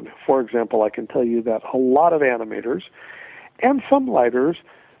work on. For example, I can tell you that a lot of animators and some lighters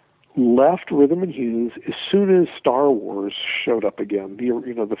left Rhythm Hues as soon as Star Wars showed up again,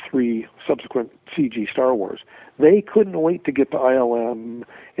 the 3 subsequent CG Star Wars. They couldn't wait to get to ILM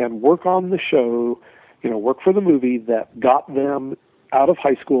and work on the show, work for the movie that got them out of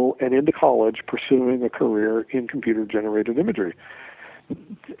high school and into college pursuing a career in computer-generated imagery.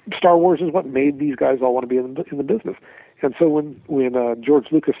 Star Wars is what made these guys all want to be in the business. And so when George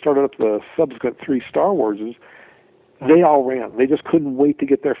Lucas started up the subsequent 3 Star Warses, they all ran. They just couldn't wait to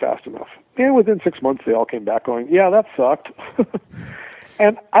get there fast enough. And within 6 months, they all came back going, yeah, that sucked.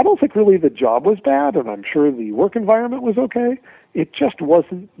 And I don't think really the job was bad, and I'm sure the work environment was okay. It just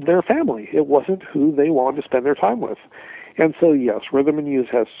wasn't their family. It wasn't who they wanted to spend their time with. And so, yes, Rhythm Hues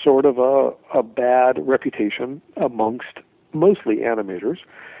has sort of a bad reputation amongst mostly animators.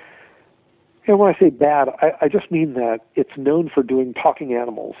 And when I say bad, I just mean that it's known for doing talking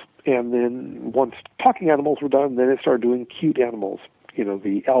animals. And then once talking animals were done, then it started doing cute animals.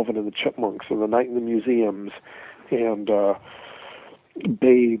 The Alvin and the Chipmunks and the Night in the Museums and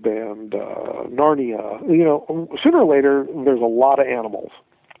Babe and Narnia. Sooner or later, there's a lot of animals.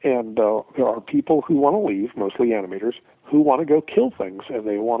 And there are people who want to leave, mostly animators, who want to go kill things and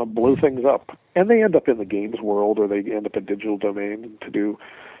they want to blow things up. And they end up in the games world or they end up in digital domain to do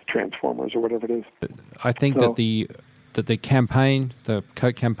Transformers or whatever it is. I think that the campaign, the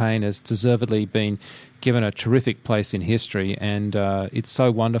Coke campaign, has deservedly been given a terrific place in history, and it's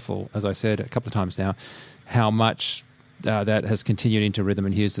so wonderful, as I said a couple of times now, how much that has continued into Rhythm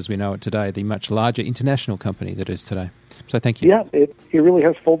Hues as we know it today, the much larger international company that it is today. So thank you. Yeah, it really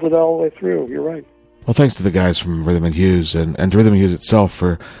has folded all the way through. You're right. Well, thanks to the guys from Rhythm Hues and to Rhythm Hues itself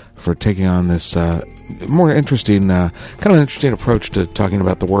for taking on this more interesting, kind of an interesting approach to talking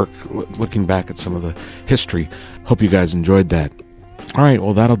about the work, looking back at some of the history. Hope you guys enjoyed that. All right,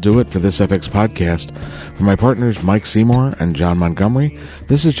 well, that'll do it for this FX podcast. For my partners, Mike Seymour and John Montgomery,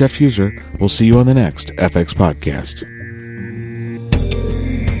 this is Jeff Huesâ. We'll see you on the next FX podcast.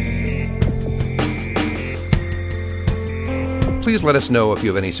 Please let us know if you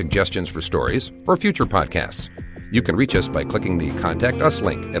have any suggestions for stories or future podcasts. You can reach us by clicking the Contact Us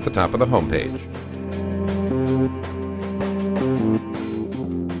link at the top of the homepage.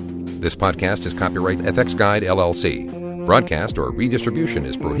 This podcast is copyright FX Guide, LLC. Broadcast or redistribution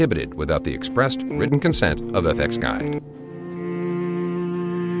is prohibited without the expressed written consent of FX Guide.